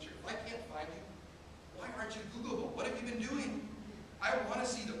young teacher, if I can't find you, why aren't you Googleable? What have you been doing? I want to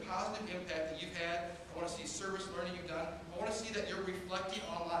see the positive impact that you've had. I want to see service learning you've done. I want to see that you're reflecting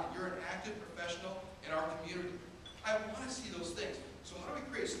online. You're an active professional in our community. I want to see those things. So how do we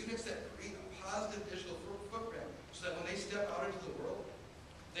create students that create a positive digital footprint so that when they step out into the world,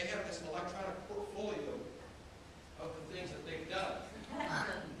 they have this electronic portfolio of the things that they've done?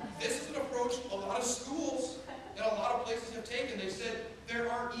 This is an approach a lot of schools and a lot of places have taken. They've said there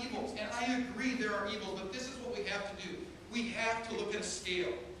are evils, and I agree there are evils, but this is what we have to do. We have to look at a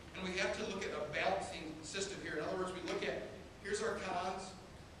scale, and we have to look at a balancing system here. In other words, we look at, here's our cons,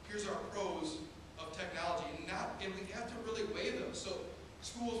 here's our pros of technology, and we have to really weigh them. So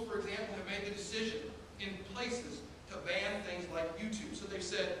schools, for example, have made the decision in places to ban things like YouTube. So they've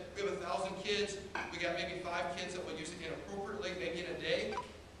said, we have 1,000 kids, we got maybe 5 kids that will use it inappropriately, maybe in a day,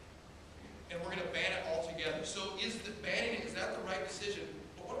 and we're going to ban it altogether. So is that the right decision?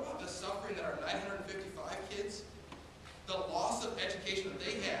 But what about the suffering that our 955 kids, the loss of education that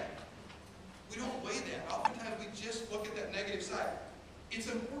they had? We don't weigh that. Oftentimes we just look at that negative side. It's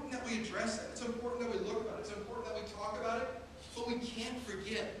important that we address it. It's important that we look about it. It's important that we talk about it, but we can't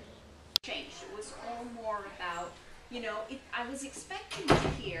forget. Changed. It was all more about, I was expecting to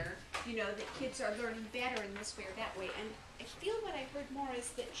hear, that kids are learning better in this way or that way. And I feel what I heard more is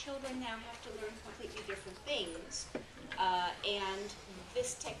that children now have to learn completely different things. And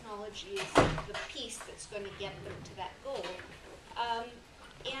this technology is the piece that's going to get them to that goal.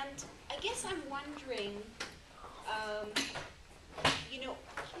 And I guess I'm wondering,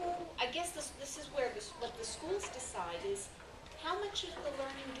 I guess this is where what the schools decide is how much of the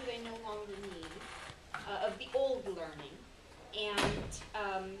learning do they no longer need, of the old learning, and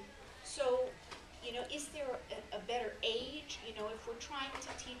so, is there a better age, if we're trying to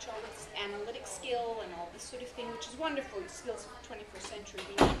teach all this analytic skill and all this sort of thing, which is wonderful skills of the 21st century,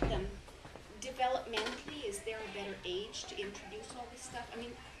 we need them, developmentally, is there a better age to introduce all this stuff? I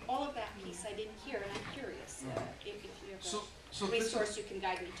mean, all of that piece I didn't hear, and I'm curious if you have So a this resource is- you can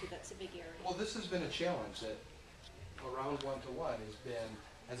guide me to. That's a big area. Well, this has been a challenge that around one-to-one has been,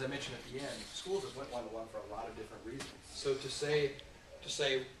 as I mentioned at the end, schools have went one-to-one for a lot of different reasons. So to say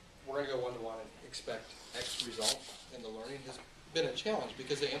we're going to go one-to-one and expect X result in the learning has been a challenge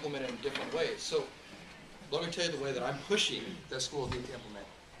because they implement it in different ways. So let me tell you the way that I'm pushing that schools need to implement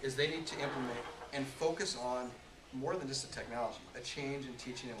is they need to implement and focus on more than just the technology. A change in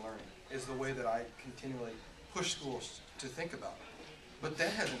teaching and learning is the way that I continually push schools to think about. But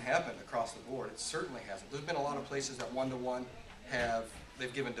that hasn't happened across the board. It certainly hasn't. There's been a lot of places that one-to-one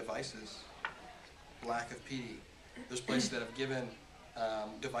they've given devices, lack of PD. There's places that have given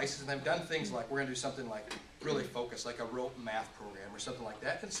devices and they've done things like, we're going to do something like really focused, like a rote math program or something like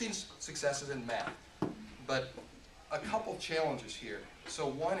that. And seen successes in math. But a couple challenges here. So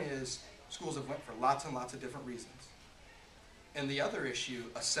one is schools have went for lots and lots of different reasons. And the other issue,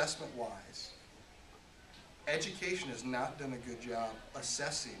 assessment-wise, education has not done a good job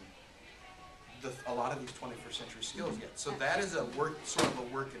assessing a lot of these 21st century skills yet. So that is sort of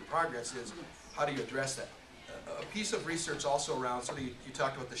a work in progress, is how do you address that? A piece of research also around, sort of you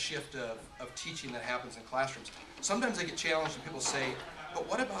talked about the shift of teaching that happens in classrooms. Sometimes I get challenged and people say, but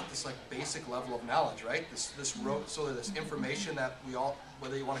what about this like basic level of knowledge, right? This rote, sort of this information that we all,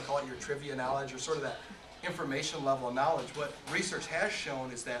 whether you want to call it your trivia knowledge or sort of that information level of knowledge, what research has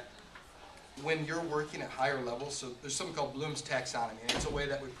shown is that when you're working at higher levels, so there's something called Bloom's taxonomy, and it's a way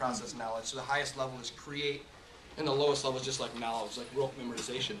that we process knowledge. So the highest level is create, and the lowest level is just like knowledge, like rote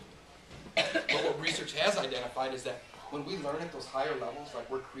memorization. But what research has identified is that when we learn at those higher levels, like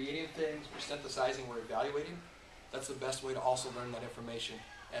we're creating things, we're synthesizing, we're evaluating, that's the best way to also learn that information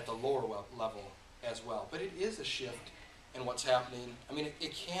at the lower level as well. But it is a shift in what's happening. I mean,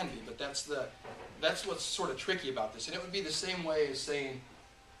 it can be, but that's what's sort of tricky about this. And it would be the same way as saying,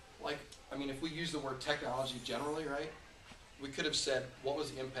 like, I mean, if we use the word technology generally, right, we could have said, what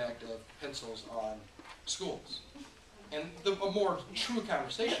was the impact of pencils on schools? And a more true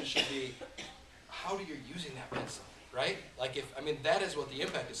conversation should be, how are you using that pencil, right? Like that is what the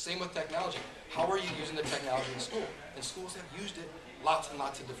impact is. Same with technology. How are you using the technology in school? And schools have used it lots and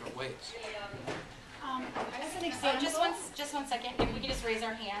lots of different ways. As an So example, just one second. If we could just raise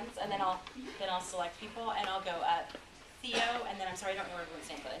our hands, and then I'll select people, and I'll go Theo, and then I'm sorry, I don't know everyone's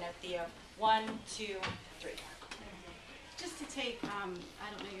name, but I know Theo. 1, 2, 3. just to take, I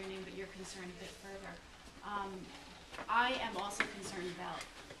don't know your name, but you're concerned a bit further. I am also concerned about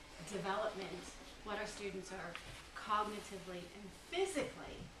development, what our students are cognitively and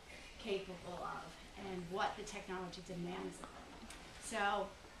physically capable of, and what the technology demands of them. So,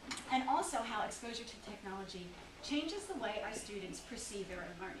 and also how exposure to technology changes the way our students perceive their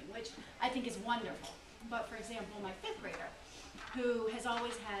own learning, which I think is wonderful. But for example, my 5th grader, who has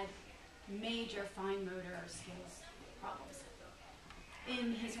always had major fine motor skills problems.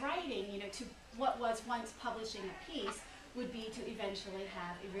 In his writing, to what was once publishing a piece would be to eventually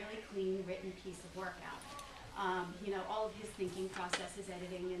have a really clean written piece of work out. All of his thinking process is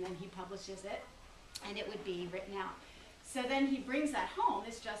editing, and then he publishes it, and it would be written out. So then he brings that home.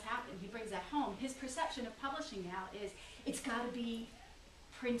 This just happened. He brings that home. His perception of publishing now is it's got to be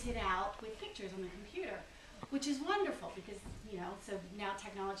printed out with pictures on the computer, which is wonderful because, so now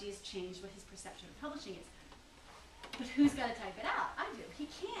technology has changed what his perception of publishing is. But who's got to type it out? I do. He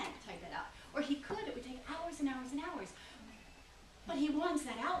can't type it out. Or he could. It would take hours and hours and hours. But he wants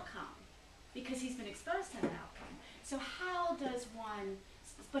that outcome because he's been exposed to that outcome. So how does one,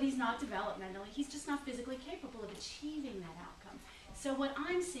 but he's not developmentally, he's just not physically capable of achieving that outcome. So what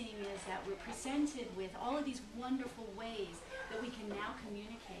I'm seeing is that we're presented with all of these wonderful ways that we can now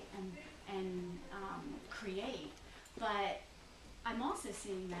communicate and create, but I'm also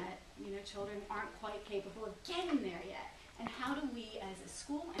seeing that children aren't quite capable of getting there yet. And how do we, as a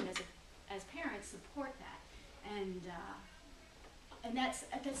school and as parents, support that? And that's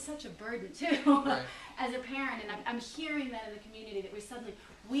such a burden too, Right. as a parent. And I'm hearing that in the community that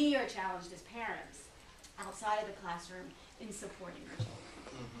we are challenged as parents outside of the classroom in supporting our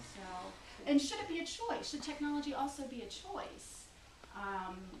children. So, and should it be a choice? Should technology also be a choice?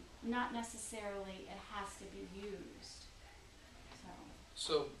 Not necessarily it has to be used.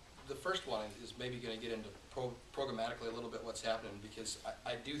 So the first one is maybe going to get into programmatically a little bit what's happening, because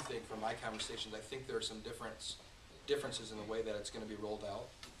I do think from my conversations, I think there are some differences in the way that it's going to be rolled out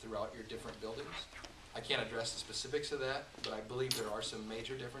throughout your different buildings. I can't address the specifics of that, but I believe there are some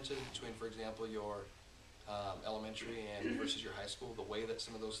major differences between, for example, your elementary and versus your high school, the way that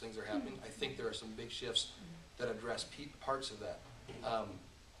some of those things are happening. I think there are some big shifts that address parts of that.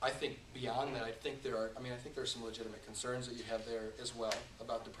 I think beyond that, I think there are some legitimate concerns that you have there as well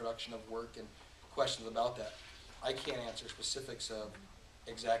about the production of work and questions about that. I can't answer specifics of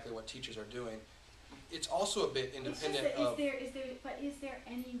exactly what teachers are doing. It's also a bit independent of... Is there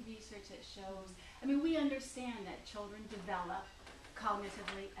any research that shows, I mean, we understand that children develop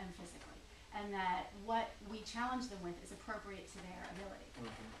cognitively and physically, and that what we challenge them with is appropriate to their ability.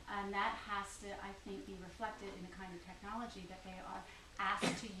 And that has to, I think, be reflected in the kind of technology that they are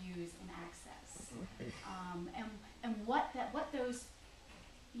asked to use and access. And what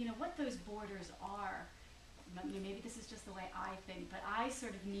those borders are, maybe this is just the way I think, but I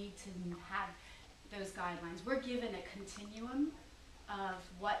sort of need to have those guidelines. We're given a continuum of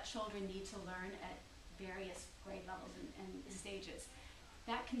what children need to learn at various grade levels and stages.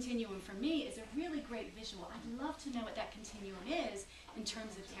 That continuum for me is a really great visual. I'd love to know what that continuum is in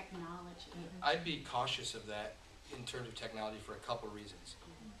terms of technology. I'd be cautious of that in terms of technology for a couple reasons.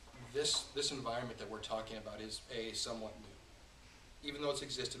 This environment that we're talking about is somewhat new. Even though it's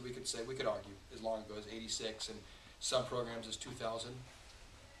existed, we could argue as long ago as '86 and some programs as 2000.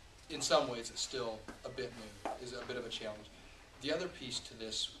 In some ways, it's still a bit new, is a bit of a challenge. The other piece to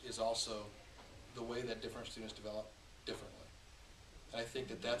this is also the way that different students develop differently. And I think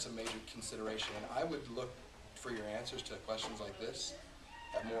that that's a major consideration. And I would look for your answers to questions like this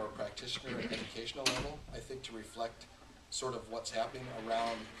at more practitioner and educational level, I think, to reflect sort of what's happening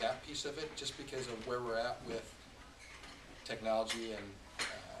around that piece of it, just because of where we're at with technology and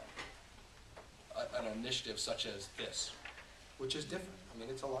an initiative such as this, which is different. I mean,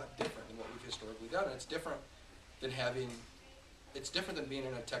 it's a lot different than what we've historically done. And it's different than being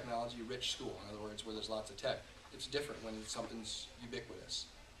in a technology-rich school, in other words, where there's lots of tech. It's different when something's ubiquitous.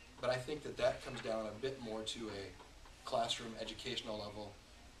 But I think that comes down a bit more to a classroom educational level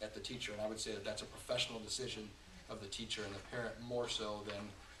at the teacher. And I would say that that's a professional decision of the teacher and the parent more so than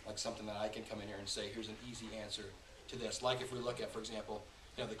like something that I can come in here and say, here's an easy answer to this. Like if we look at, for example,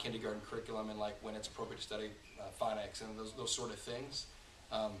 the kindergarten curriculum and like when it's appropriate to study phonics and those sort of things,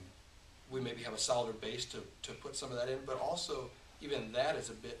 we maybe have a solider base to put some of that in, but also even that is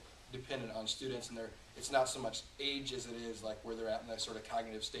a bit dependent on students, and it's not so much age as it is like where they're at in that sort of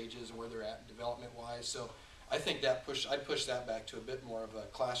cognitive stages and where they're at development-wise. So I think I'd push that back to a bit more of a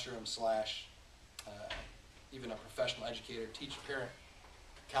classroom slash even a professional educator, teacher-parent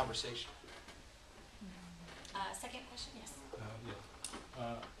conversation. Second question, yes.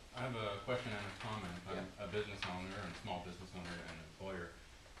 I have a question and a comment. I'm a business owner and small business owner and employer,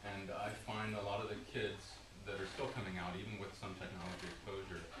 and I find a lot of the kids that are still coming out, even with some technology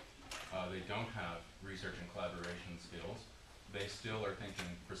exposure, they don't have research and collaboration skills. They still are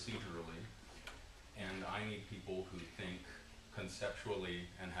thinking procedurally, and I need people who think conceptually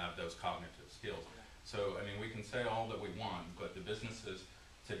and have those cognitive skills. So, I mean, we can say all that we want, but the businesses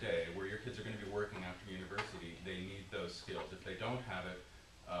today, where your kids are going to be working after university, they need those skills. If they don't have it,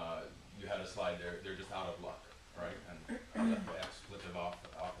 you had a slide there, they're just out of luck, right? And I'll let the expletive off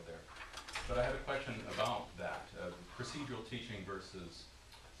of there. But I had a question about that, procedural teaching versus,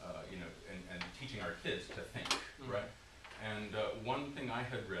 and teaching our kids to think, right? And one thing I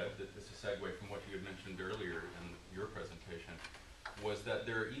had read, that this is a segue from what you had mentioned earlier in your presentation, was that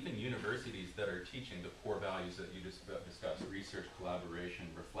there are even universities that are teaching the core values that you just discussed, research, collaboration,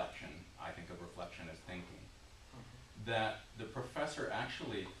 reflection. I think of reflection as thinking. That the professor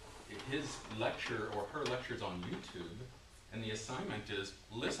actually, his lecture or her lecture's on YouTube, and the assignment is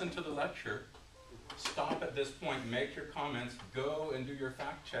listen to the lecture, stop at this point, make your comments, go and do your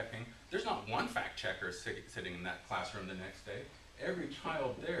fact checking. There's not one fact checker sitting in that classroom the next day. Every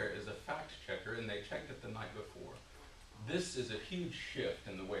child there is a fact checker, and they checked it the night before. This is a huge shift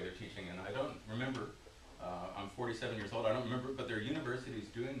in the way they're teaching, and I don't remember, I'm 47 years old, I don't remember, but there are universities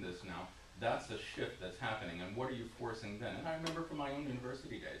doing this now. That's a shift that's happening, and what are you forcing then? And I remember from my own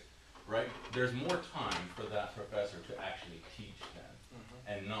university days, right? There's more time for that professor to actually teach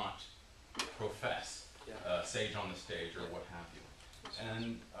then, and not profess, sage on the stage or what have you.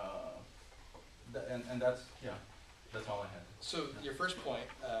 And that's, that's all I had. So your first point,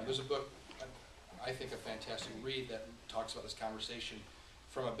 there's a book, I think a fantastic read that talks about this conversation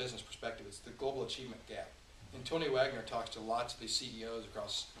from a business perspective. It's The Global Achievement Gap. And Tony Wagner talks to lots of these CEOs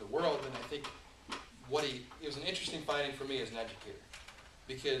across the world, and I think it was an interesting finding for me as an educator,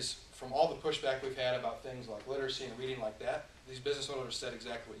 because from all the pushback we've had about things like literacy and reading like that, these business owners said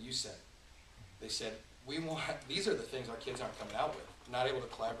exactly what you said. They said, these are the things our kids aren't coming out with. They're not able to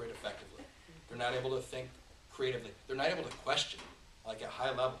collaborate effectively. They're not able to think creatively. They're not able to question, like at high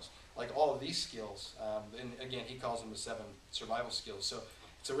levels. Like all of these skills, and again, he calls them the 7 survival skills. So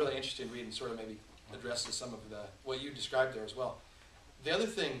it's a really interesting read and sort of maybe addresses some of what you described there as well. The other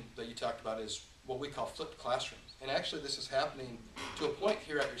thing that you talked about is what we call flipped classrooms. And actually this is happening to a point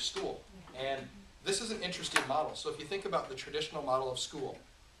here at your school. And this is an interesting model. So if you think about the traditional model of school,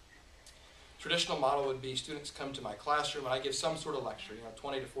 traditional model would be students come to my classroom and I give some sort of lecture,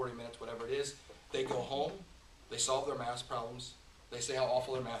 20 to 40 minutes, whatever it is. They go home, they solve their math problems, they say how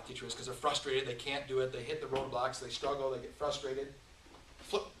awful their math teacher is because they're frustrated, they can't do it, they hit the roadblocks, they struggle, they get frustrated.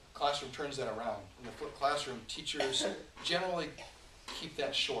 Flipped classroom turns that around. In the flipped classroom, teachers generally keep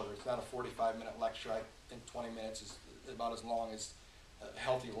that shorter. It's not a 45-minute lecture. I think 20 minutes is about as long as a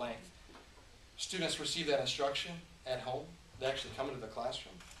healthy length. Students receive that instruction at home. They actually come into the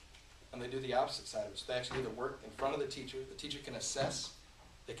classroom and they do the opposite side of it. So they actually do the work in front of the teacher. The teacher can assess.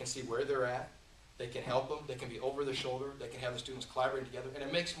 They can see where they're at. They can help them. They can be over their shoulder. They can have the students collaborating together. And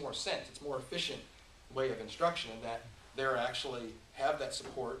it makes more sense. It's a more efficient way of instruction in that they're actually have that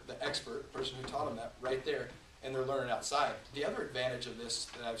support, the expert, the person who taught them that right there, and they're learning outside. The other advantage of this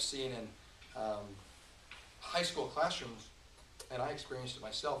that I've seen in high school classrooms, and I experienced it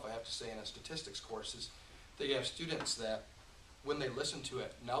myself, I have to say, in a statistics course, is that you have students that when they listen to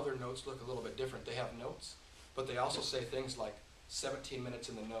it, now their notes look a little bit different. They have notes, but they also say things like 17 minutes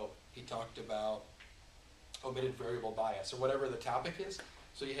in the note, he talked about omitted variable bias, or whatever the topic is.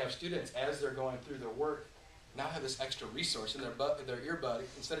 So you have students, as they're going through their work, now have this extra resource in their earbud.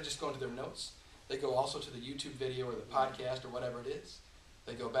 Instead of just going to their notes, they go also to the YouTube video or the podcast or whatever it is.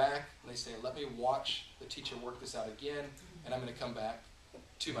 They go back and they say, let me watch the teacher work this out again, and I'm going to come back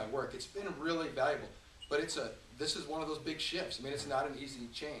to my work. It's been really valuable, but this is one of those big shifts. I mean, it's not an easy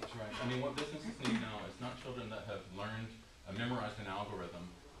change. Right. I mean, what businesses need now is not children that have learned, memorized an algorithm,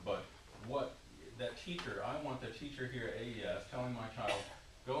 but what that teacher, I want the teacher here at AES telling my child,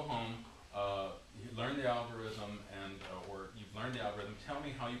 go home, learn the algorithm, and or you've learned the algorithm, tell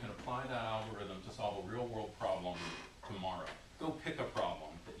me how you can apply that algorithm to solve a real world problem tomorrow. Go pick a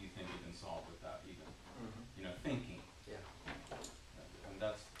problem that you think you can solve with that even. Thinking. Yeah. And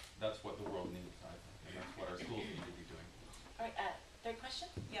that's what the world needs, I think, and that's what our schools need to be doing. All right, third question?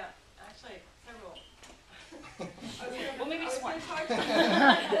 Yeah, actually, several. Well, maybe just one.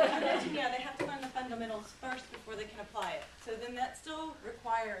 Yeah, they have to learn the fundamentals first before they can apply it. So then that still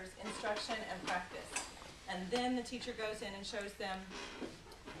requires instruction and practice. And then the teacher goes in and shows them,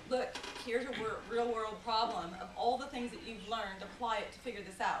 look, here's a real world problem. Of all the things that you've learned, apply it to figure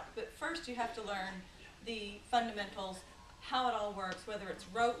this out. But first you have to learn the fundamentals, how it all works, whether it's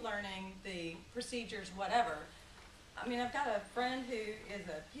rote learning, the procedures, whatever. I mean, I've got a friend who is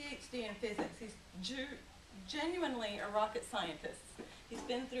a PhD in physics. He's genuinely a rocket scientist. He's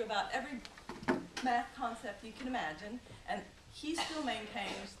been through about every math concept you can imagine, and he still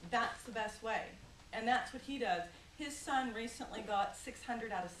maintains that's the best way. And that's what he does. His son recently got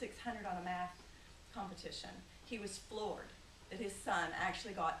 600 out of 600 on a math competition. He was floored that his son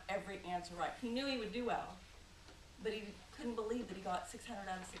actually got every answer right. He knew he would do well, but he couldn't believe that he got 600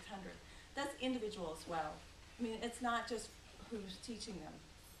 out of 600. That's individual as well. I mean, it's not just who's teaching them.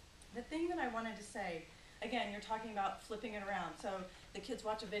 The thing that I wanted to say, again, you're talking about flipping it around. So the kids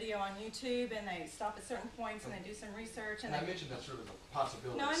watch a video on YouTube and they stop at certain points and they do some research. And I mentioned that sort of a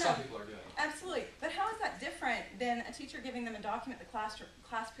possibility No, I know. some people are doing. Absolutely. But how is that different than a teacher giving them a document the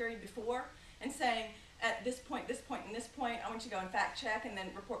class period before and saying, at this point, and this point, I want you to go and fact check and then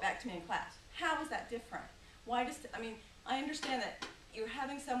report back to me in class? How is that different? Why does, I mean, I understand that you're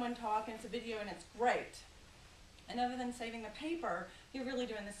having someone talk and it's a video and it's great. And other than saving the paper, you're really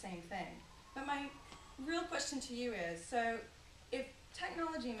doing the same thing. But my real question to you is, so if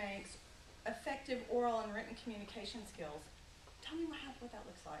technology makes effective oral and written communication skills, tell me what that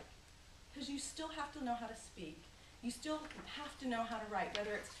looks like. Because you still have to know how to speak. You still have to know how to write,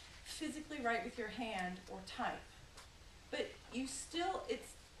 whether it's physically write with your hand or type. But you still,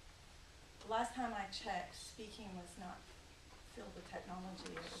 last time I checked, speaking was not filled with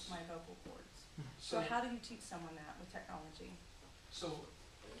technology, it was my vocal cords. So how do you teach someone that with technology? So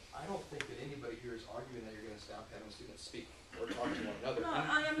I don't think that anybody here is arguing that you're going to stop having students speak or talk to one another. No,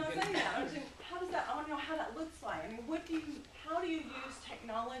 I am not saying that. I'm saying, how does that, I want to know how that looks like. I mean, how do you use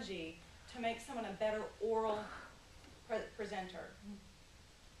technology to make someone a better oral presenter?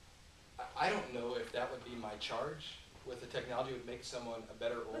 I don't know if that would be my charge with the technology would make someone a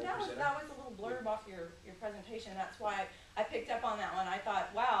better oral presenter. That was a little blurb off your presentation. That's why I picked up on that one. I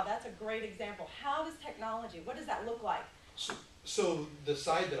thought, wow, that's a great example. How does technology, what does that look like? So the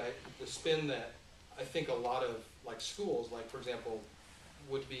side that the spin that I think a lot of like schools, like for example,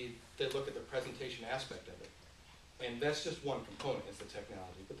 would be they look at the presentation aspect of it. And that's just one component is the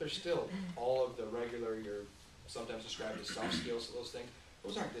technology. But there's still all of the regular, you're sometimes described as soft skills, so those things,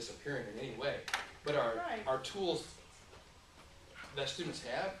 those aren't disappearing in any way. But our tools that students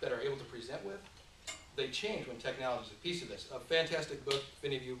have that are able to present with, they change when technology is a piece of this. A fantastic book, if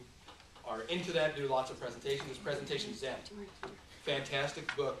any of you are into that, do lots of presentations, is Presentation Zen.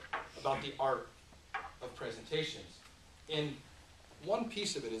 Fantastic book about the art of presentations. And one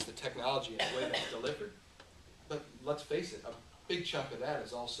piece of it is the technology and the way that's delivered, but let's face it, a big chunk of that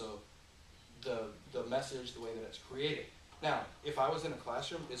is also the message, the way that it's created. Now, if I was in a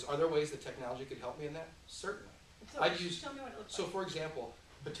classroom, are there ways that technology could help me in that? Certainly. So I'd use, tell me what it looks so like. for example,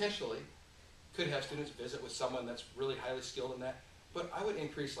 potentially, could have students visit with someone that's really highly skilled in that, but I would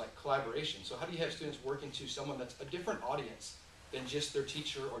increase like collaboration. So how do you have students working to someone that's a different audience than just their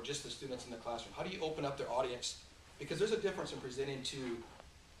teacher or just the students in the classroom? How do you open up their audience? Because there's a difference in presenting to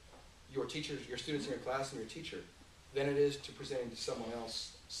your teachers, your students in your class and your teacher, than it is to presenting to someone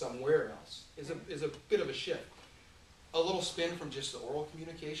else, somewhere else, is a bit of a shift. A little spin from just the oral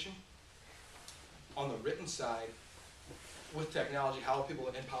communication. On the written side, with technology, how have people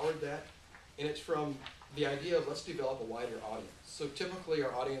empowered that? And it's from the idea of let's develop a wider audience. So typically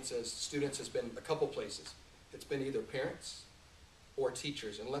our audience as students has been a couple places. It's been either parents or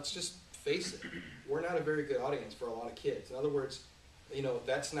teachers. And let's just face it, we're not a very good audience for a lot of kids. In other words, you know,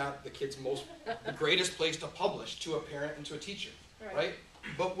 that's not the kid's the greatest place to publish to a parent and to a teacher, right?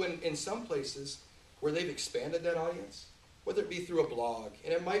 But when in some places where they've expanded that audience, whether it be through a blog,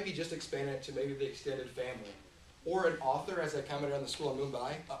 and it might be just expanding it to maybe the extended family, or an author, as I commented on the School of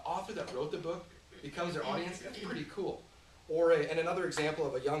Mumbai, an author that wrote the book becomes their audience, that's pretty cool. Or and another example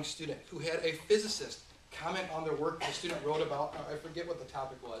of a young student who had a physicist comment on their work the student wrote about, I forget what the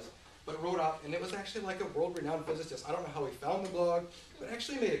topic was, but wrote out, and it was actually like a world-renowned physicist. I don't know how he found the blog, but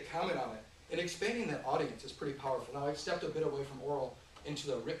actually made a comment on it. And expanding that audience is pretty powerful. Now, I've stepped a bit away from oral into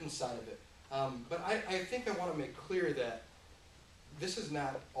the written side of it. But I think I want to make clear that this is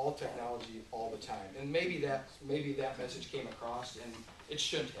not all technology all the time. And maybe that message came across, and it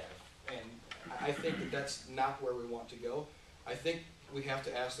shouldn't have. And I think that that's not where we want to go. I think we have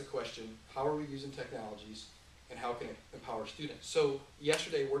to ask the question, how are we using technologies, and how can it empower students? So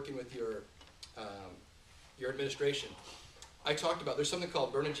yesterday, working with your administration, I talked about, there's something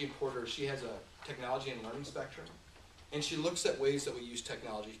called Bernadine Porter. She has a technology and learning spectrum, and she looks at ways that we use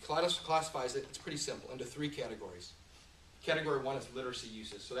technology. Classifies it, it's pretty simple, into 3 categories. Category 1 is literacy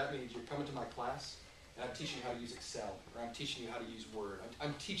uses. So that means you're coming to my class, and I'm teaching you how to use Excel, or I'm teaching you how to use Word.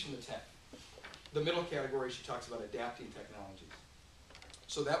 I'm teaching the tech. The middle category, she talks about adapting technologies.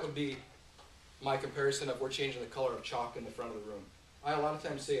 So that would be my comparison of we're changing the color of chalk in the front of the room. I a lot of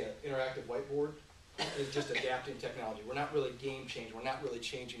times say an interactive whiteboard is just adapting technology. We're not really game changing. We're not really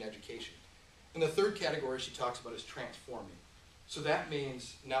changing education. And the third category she talks about is transforming. So that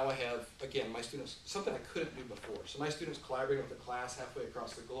means now I have, again, my students, something I couldn't do before. So my students collaborating with a class halfway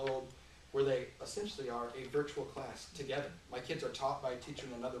across the globe where they essentially are a virtual class together. My kids are taught by a teacher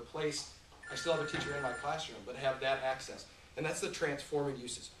in another place. I still have a teacher in my classroom, but have that access. And that's the transforming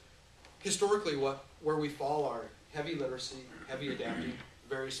uses. Historically, where we fall are heavy literacy, heavy adapting,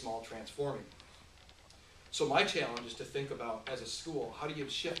 very small transforming. So my challenge is to think about, as a school, how do you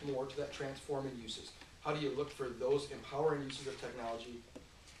shift more to that transforming uses? How do you look for those empowering uses of technology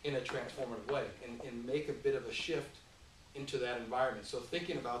in a transformative way and make a bit of a shift into that environment? So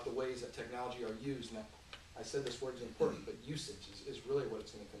thinking about the ways that technology are used, and I said this word is important, but usage is really what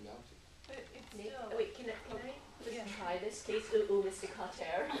it's going to come down to. But it's Nick, still, wait, can I just try this case? Mr.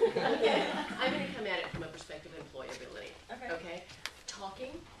 Cotter. Okay. I'm going to come at it from a perspective of employability. Okay.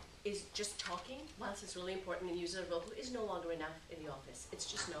 Talking is just talking, whilst it's really important and use it vocal, is no longer enough in the office.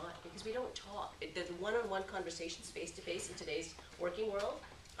 It's just not, because we don't talk. The one-on-one conversations face-to-face in today's working world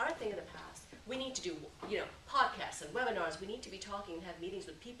are a thing of the past. We need to do, podcasts and webinars. We need to be talking and have meetings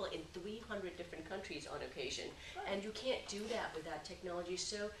with people in 300 different countries on occasion. And you can't do that without technology.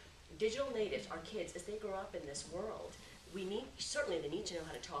 So digital natives, our kids, as they grow up in this world, certainly they need to know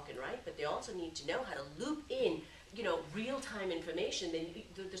how to talk and write, but they also need to know how to loop in real-time information.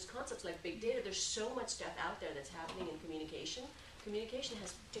 There's concepts like big data. There's so much stuff out there that's happening in communication.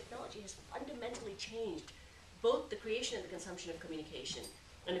 Technology has fundamentally changed both the creation and the consumption of communication.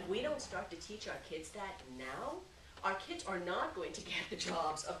 And if we don't start to teach our kids that now, our kids are not going to get the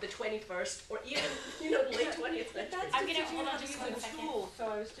jobs of the 21st or even, late 20th century. I'm going to hold on just one tool. So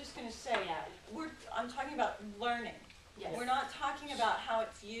I was just going to say, I'm talking about learning. Yes. We're not talking about how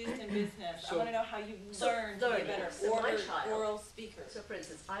it's used in business. I So- want to know how you learn to be a better oral speaker. So for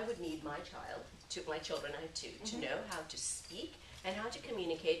instance, I would need my children, I have 2, to know how to speak and how to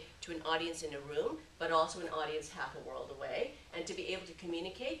communicate to an audience in a room, but also an audience half a world away, and to be able to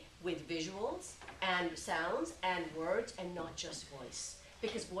communicate with visuals and sounds and words and not just voice.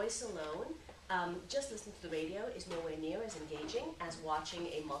 Because voice alone just listening to the radio is nowhere near as engaging as watching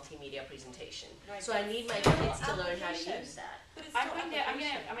a multimedia presentation. Right. So I need my Still kids to learn how to application. use that. But it's I'm still going to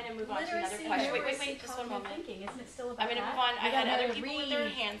application. move on to another Literacy, question. numeracy, Just one cognitive moment. thinking, isn't it still about I'm going to that? move on. I You had gotta other know to people with their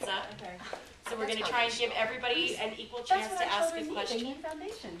read. hands up. Okay. So we're That's going to try and give everybody an equal chance That's what to our ask a children need. They question. need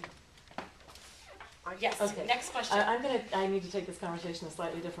foundation. Yes, Okay. next question. I need to take this conversation a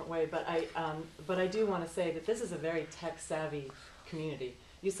slightly different way, but I do want to say that this is a very tech-savvy community.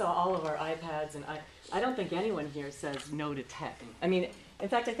 You saw all of our iPads, and I don't think anyone here says no to tech. I mean, in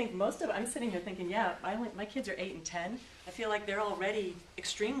fact, I think I'm sitting here thinking, yeah, my kids are 8 and 10. I feel like they're already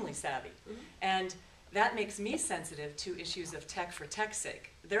extremely savvy. And that makes me sensitive to issues of tech for tech's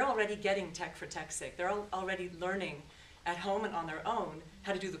sake. They're already getting tech for tech's sake. They're already learning at home and on their own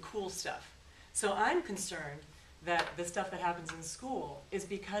how to do the cool stuff. So I'm concerned that the stuff that happens in school is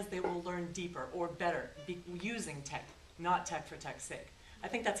because they will learn deeper or better using tech, not tech for tech's sake. I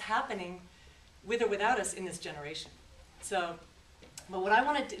think that's happening with or without us in this generation. So, but what I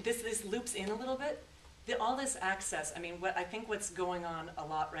want to do, this loops in a little bit. All this access, I mean, I think what's going on a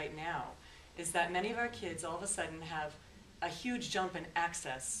lot right now is that many of our kids all of a sudden have a huge jump in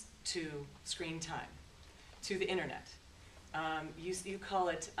access to screen time, to the internet. You call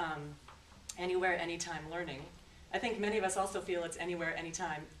it anywhere, anytime learning. I think many of us also feel it's anywhere,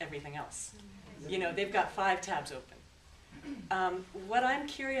 anytime, everything else. You know, they've got 5 tabs open. What I'm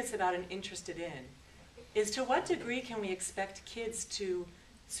curious about and interested in is to what degree can we expect kids to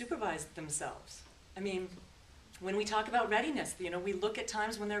supervise themselves? I mean, when we talk about readiness, you know, we look at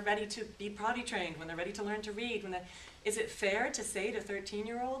times when they're ready to be potty trained, when they're ready to learn to read. Is it fair to say to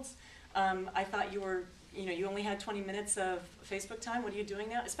 13-year-olds, I thought you only had 20 minutes of Facebook time, what are you doing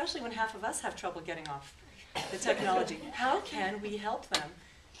now? Especially when half of us have trouble getting off the technology. How can we help them?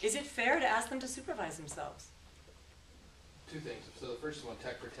 Is it fair to ask them to supervise themselves? 2 things. So the first one,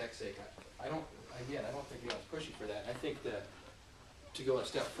 tech for tech's sake. I don't think anyone's pushing for that. I think that to go a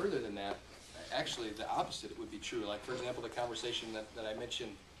step further than that, actually the opposite would be true. Like, for example, the conversation that I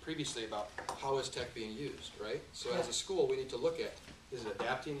mentioned previously about how is tech being used, right? So as a school, we need to look at, is it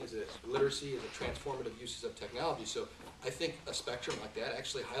adapting, is it literacy, is it transformative uses of technology? So I think a spectrum like that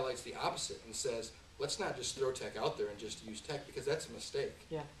actually highlights the opposite and says, let's not just throw tech out there and just use tech, because that's a mistake.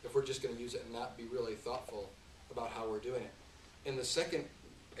 Yeah. If we're just going to use it and not be really thoughtful about how we're doing it. And the second,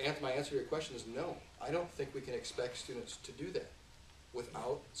 my answer to your question is no. I don't think we can expect students to do that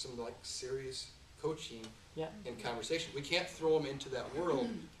without some serious coaching and conversation. We can't throw them into that world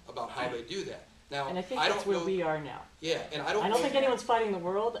about how they do that. Now, And I think that's where we are now. Yeah, and I don't think anyone's fighting the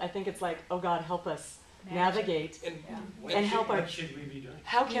world. I think it's like, oh God, help us navigate and help our. What should we be doing?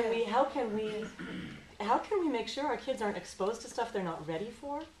 How can we make sure our kids aren't exposed to stuff they're not ready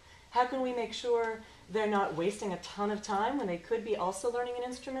for? How can we make sure they're not wasting a ton of time when they could be also learning an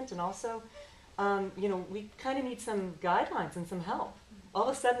instrument and also, we kind of need some guidelines and some help. All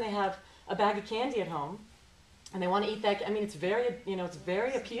of a sudden they have a bag of candy at home and they want to eat that. I mean, it's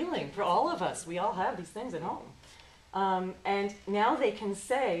very appealing for all of us. We all have these things at home. And now they can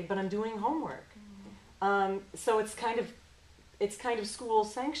say, but I'm doing homework. So it's kind of school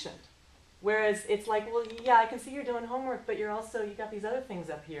sanctioned. Whereas it's like, well, yeah, I can see you're doing homework, but you got these other things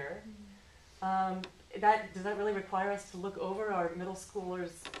up here. Does that really require us to look over our middle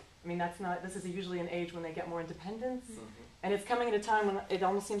schoolers? I mean, this is usually an age when they get more independence. And it's coming at a time when it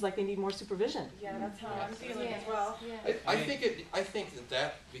almost seems like they need more supervision. Yeah, that's how I'm feeling as well. I think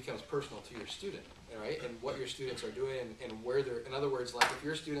that becomes personal to your student, right? And what your students are doing and where they're, in other words, like if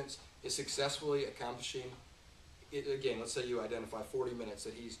your student is successfully accomplishing, again, let's say you identify 40 minutes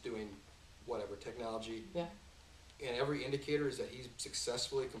that he's doing whatever, technology. Yeah. And every indicator is that he's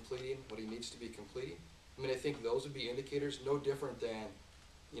successfully completing what he needs to be completing. I mean, I think those would be indicators no different than,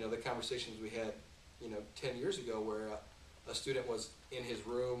 the conversations we had, 10 years ago where a student was in his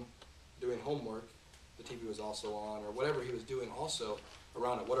room doing homework, the TV was also on, or whatever he was doing also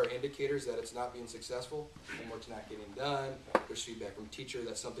around it. What are indicators that it's not being successful? Homework's not getting done, there's feedback from teacher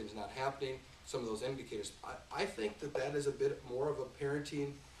that something's not happening, some of those indicators. I think that is a bit more of a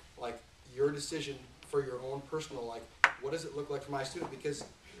parenting, like your decision for your own personal, like what does it look like for my student? Because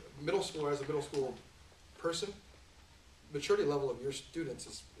middle school, as a middle school person, maturity level of your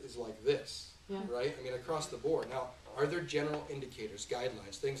students is like this, right? I mean, across the board. Now, are there general indicators,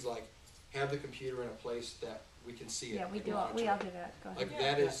 guidelines, things like have the computer in a place that we can see it? Yeah, we all do that. Go ahead. Like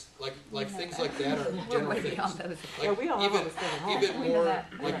that is, like things like that are general things. Yeah, we all have all this stuff at home. Even more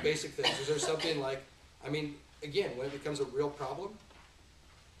like basic things. Is there something like, I mean, again, when it becomes a real problem,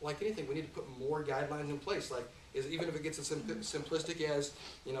 like anything, we need to put more guidelines in place. Like, even if it gets as simplistic as,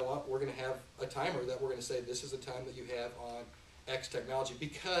 you know what, we're going to have a timer that we're going to say this is the time that you have on X technology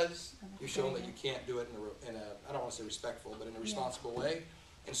because you've shown that you can't do it in a I don't want to say respectful, but in a responsible way.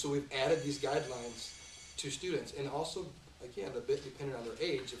 And so we've added these guidelines to students, and also, again, a bit dependent on their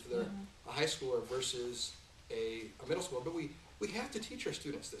age, if they're a high schooler versus a middle schooler. But we have to teach our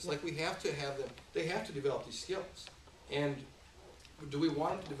students this. Like, we have to have them, they have to develop these skills. And do we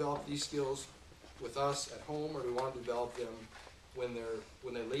want them to develop these skills with us at home, or do we want to develop them when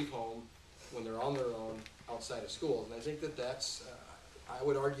they leave home, when they're on their own outside of school? And I think that's, I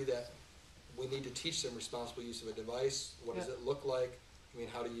would argue that we need to teach them responsible use of a device. What does it look like? I mean,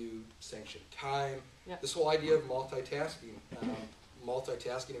 how do you sanction time? This whole idea of multitasking.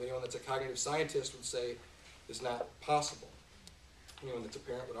 Multitasking, if anyone that's a cognitive scientist would say, is not possible. Anyone that's a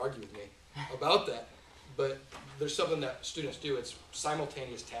parent would argue with me about that. But there's something that students do. It's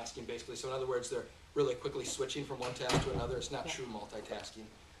simultaneous tasking, basically. So in other words, they're really quickly switching from one task to another. It's not true multitasking,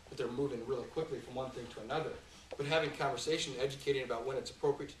 but they're moving really quickly from one thing to another. But having conversation, educating about when it's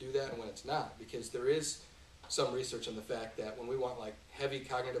appropriate to do that and when it's not, because there is some research on the fact that when we want like heavy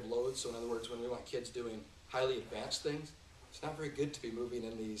cognitive loads, so in other words, when we want kids doing highly advanced things, it's not very good to be moving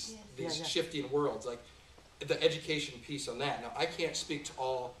in these shifting worlds. Like the education piece on that. Now, I can't speak to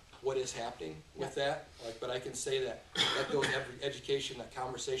all what is happening with that, but I can say that goes every education, that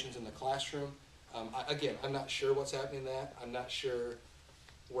conversations in the classroom. Again, I'm not sure what's happening in that. I'm not sure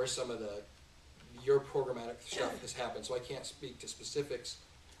where some of your programmatic stuff has happened, so I can't speak to specifics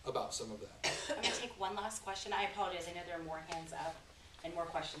about some of that. I'm going to take one last question. I apologize. I know there are more hands up and more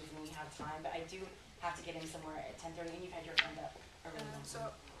questions than we have time, but I do have to get in somewhere at 10:30, and you've had your hand up. So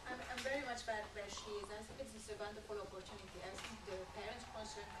I'm very much where she is. I think it's a wonderful opportunity. I think the parents'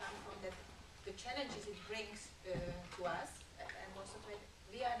 concern come from the challenges it brings to us, and also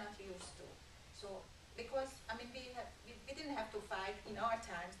we are not used to. So because I mean we didn't have to fight in our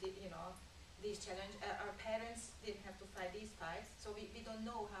times. These challenges. Our parents didn't have to fight these fights, so we don't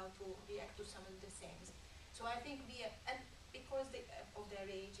know how to react to some of the things. So I think and because of their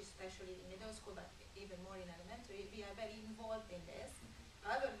age, especially in middle school, but even more in elementary, we are very involved in this.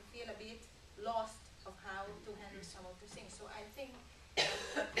 However, we feel a bit lost of how to handle some of the things. So I think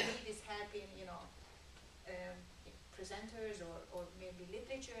what we need is helping, presenters or maybe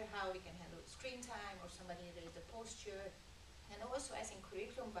literature, how we can handle screen time, or somebody raise the posture. And also, I think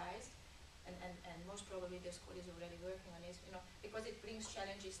curriculum-wise, and most probably the school is already working on this, because it brings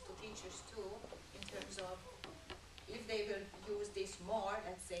challenges to teachers too, in terms of if they will use this more,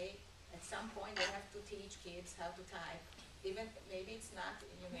 let's say, at some point they have to teach kids how to type. Even maybe it's not,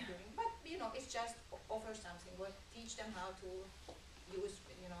 but it's just offer something, or teach them how to use,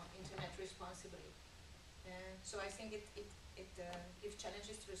 internet responsibly. So I think it gives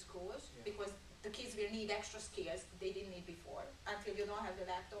challenges to the schools, because the kids will need extra skills they didn't need before. Until you don't have the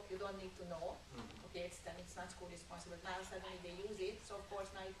laptop, you don't need to know. Okay, then it's not school responsible. Now suddenly they use it, so of course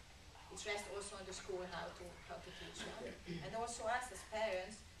now it's rests also on the school how to teach them. And also us as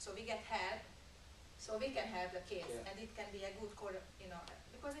parents, so we get help, so we can help the kids, and it can be a good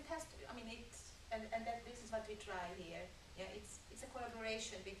because it has to. I mean, this is what we try here. Yeah, it's a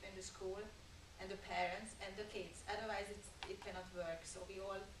collaboration between the school and the parents and the kids. Otherwise, it cannot work. So we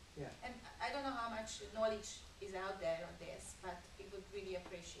all. And I don't know how much knowledge is out there on this, but we would really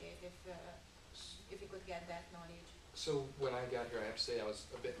appreciate if we could get that knowledge. So when I got here, I have to say I was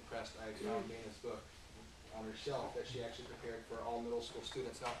a bit impressed. I found Dana's book on her shelf that she actually prepared for all middle school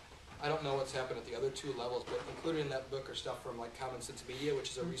students. Now, I don't know what's happened at the other two levels, but included in that book are stuff from like Common Sense Media,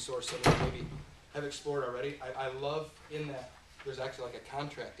 which is a resource that we maybe have explored already. I love in that there's actually like a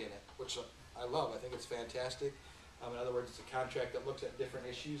contract in it, which I love. I think it's fantastic. In other words, it's a contract that looks at different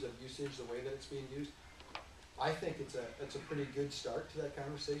issues of usage, the way that it's being used. I think it's a pretty good start to that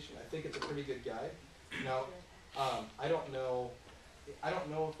conversation. I think it's a pretty good guide. Now, I don't know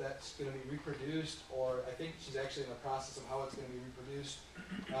if that's going to be reproduced, or I think she's actually in the process of how it's going to be reproduced,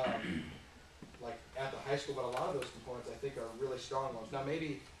 like at the high school. But a lot of those components I think are really strong ones. Now,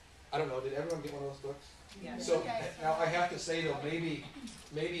 maybe I don't know. Did everyone get one of those books? Yes. So now I have to say though,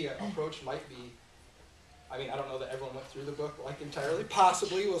 maybe an approach might be. I mean, I don't know that everyone went through the book like entirely.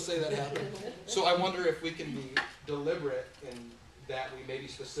 Possibly, we'll say that happened. So I wonder if we can be deliberate in that we maybe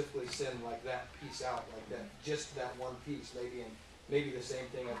specifically send like that piece out, like that, just that one piece, maybe the same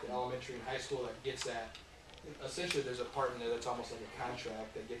thing at the elementary and high school that gets at. Essentially, there's a part in there that's almost like a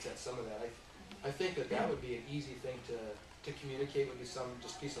contract that gets at some of that. I think that would be an easy thing to communicate. Would be some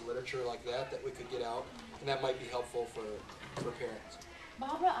just piece of literature like that we could get out, and that might be helpful for parents.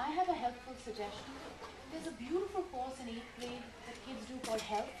 Barbara, I have a helpful suggestion. There's a beautiful course in 8th grade that kids do called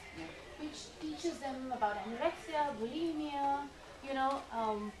Health, which teaches them about anorexia, bulimia,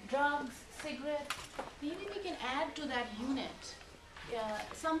 drugs, cigarettes, maybe we can add to that unit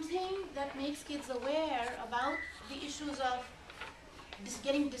something that makes kids aware about the issues of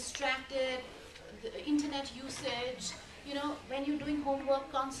getting distracted, the internet usage. When you're doing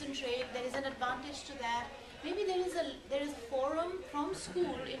homework, concentrate. There is an advantage to that. Maybe there is a forum from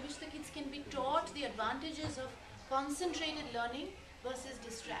school in which the kids can be taught the advantages of concentrated learning versus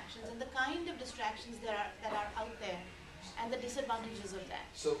distractions, and the kind of distractions that are out there, and the disadvantages of that.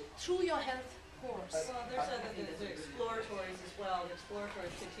 So through your health course. Well, there's the exploratories as well. The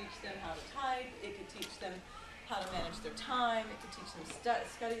exploratories could teach them how to type. It could teach them how to manage their time. It could teach them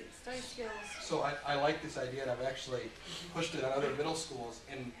study skills. So I like this idea, and I've actually pushed it on other middle schools,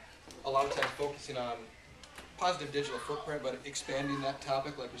 and a lot of times focusing on positive digital footprint, but expanding that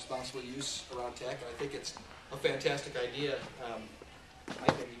topic like responsible use around tech. And I think it's a fantastic idea.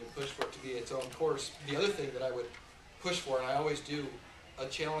 I think even push for it to be its own course. The other thing that I would push for, and I always do, a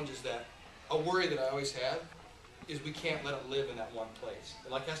challenge is that, a worry that I always have, is we can't let it live in that one place.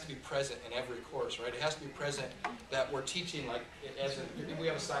 It has to be present in every course, right? It has to be present that we're teaching, we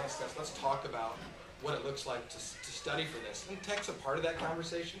have a science test, let's talk about what it looks like to study for this. And tech's a part of that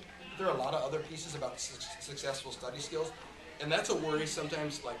conversation. There are a lot of other pieces about successful study skills. And that's a worry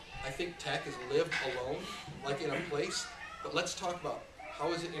sometimes, I think tech is lived alone, in a place. But let's talk about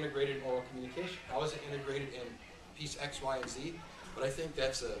how is it integrated in oral communication? How is it integrated in piece X, Y, and Z? But I think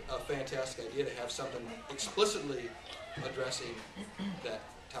that's a fantastic idea to have something explicitly addressing that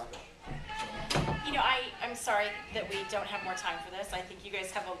topic. I'm sorry that we don't have more time for this. I think you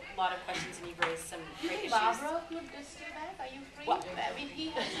guys have a lot of questions and you've raised some great issues. Barbara could stay back. Are you free? What?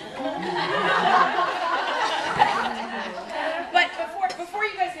 Vicky? But before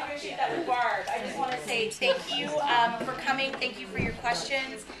you guys negotiate that with Barb, I just want to say thank you for coming. Thank you for your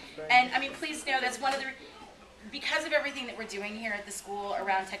questions. And please know that's one of the, because of everything that we're doing here at the school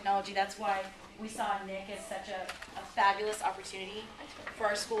around technology, that's why we saw Nick as such a fabulous opportunity for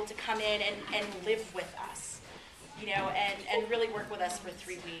our school to come in and live with us, and really work with us for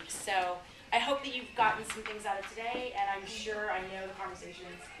 3 weeks. So I hope that you've gotten some things out of today, and I know the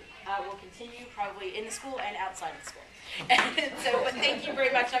conversations will continue probably in the school and outside of the school. But thank you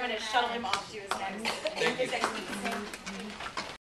very much. I'm going to shuttle him off to his next meeting.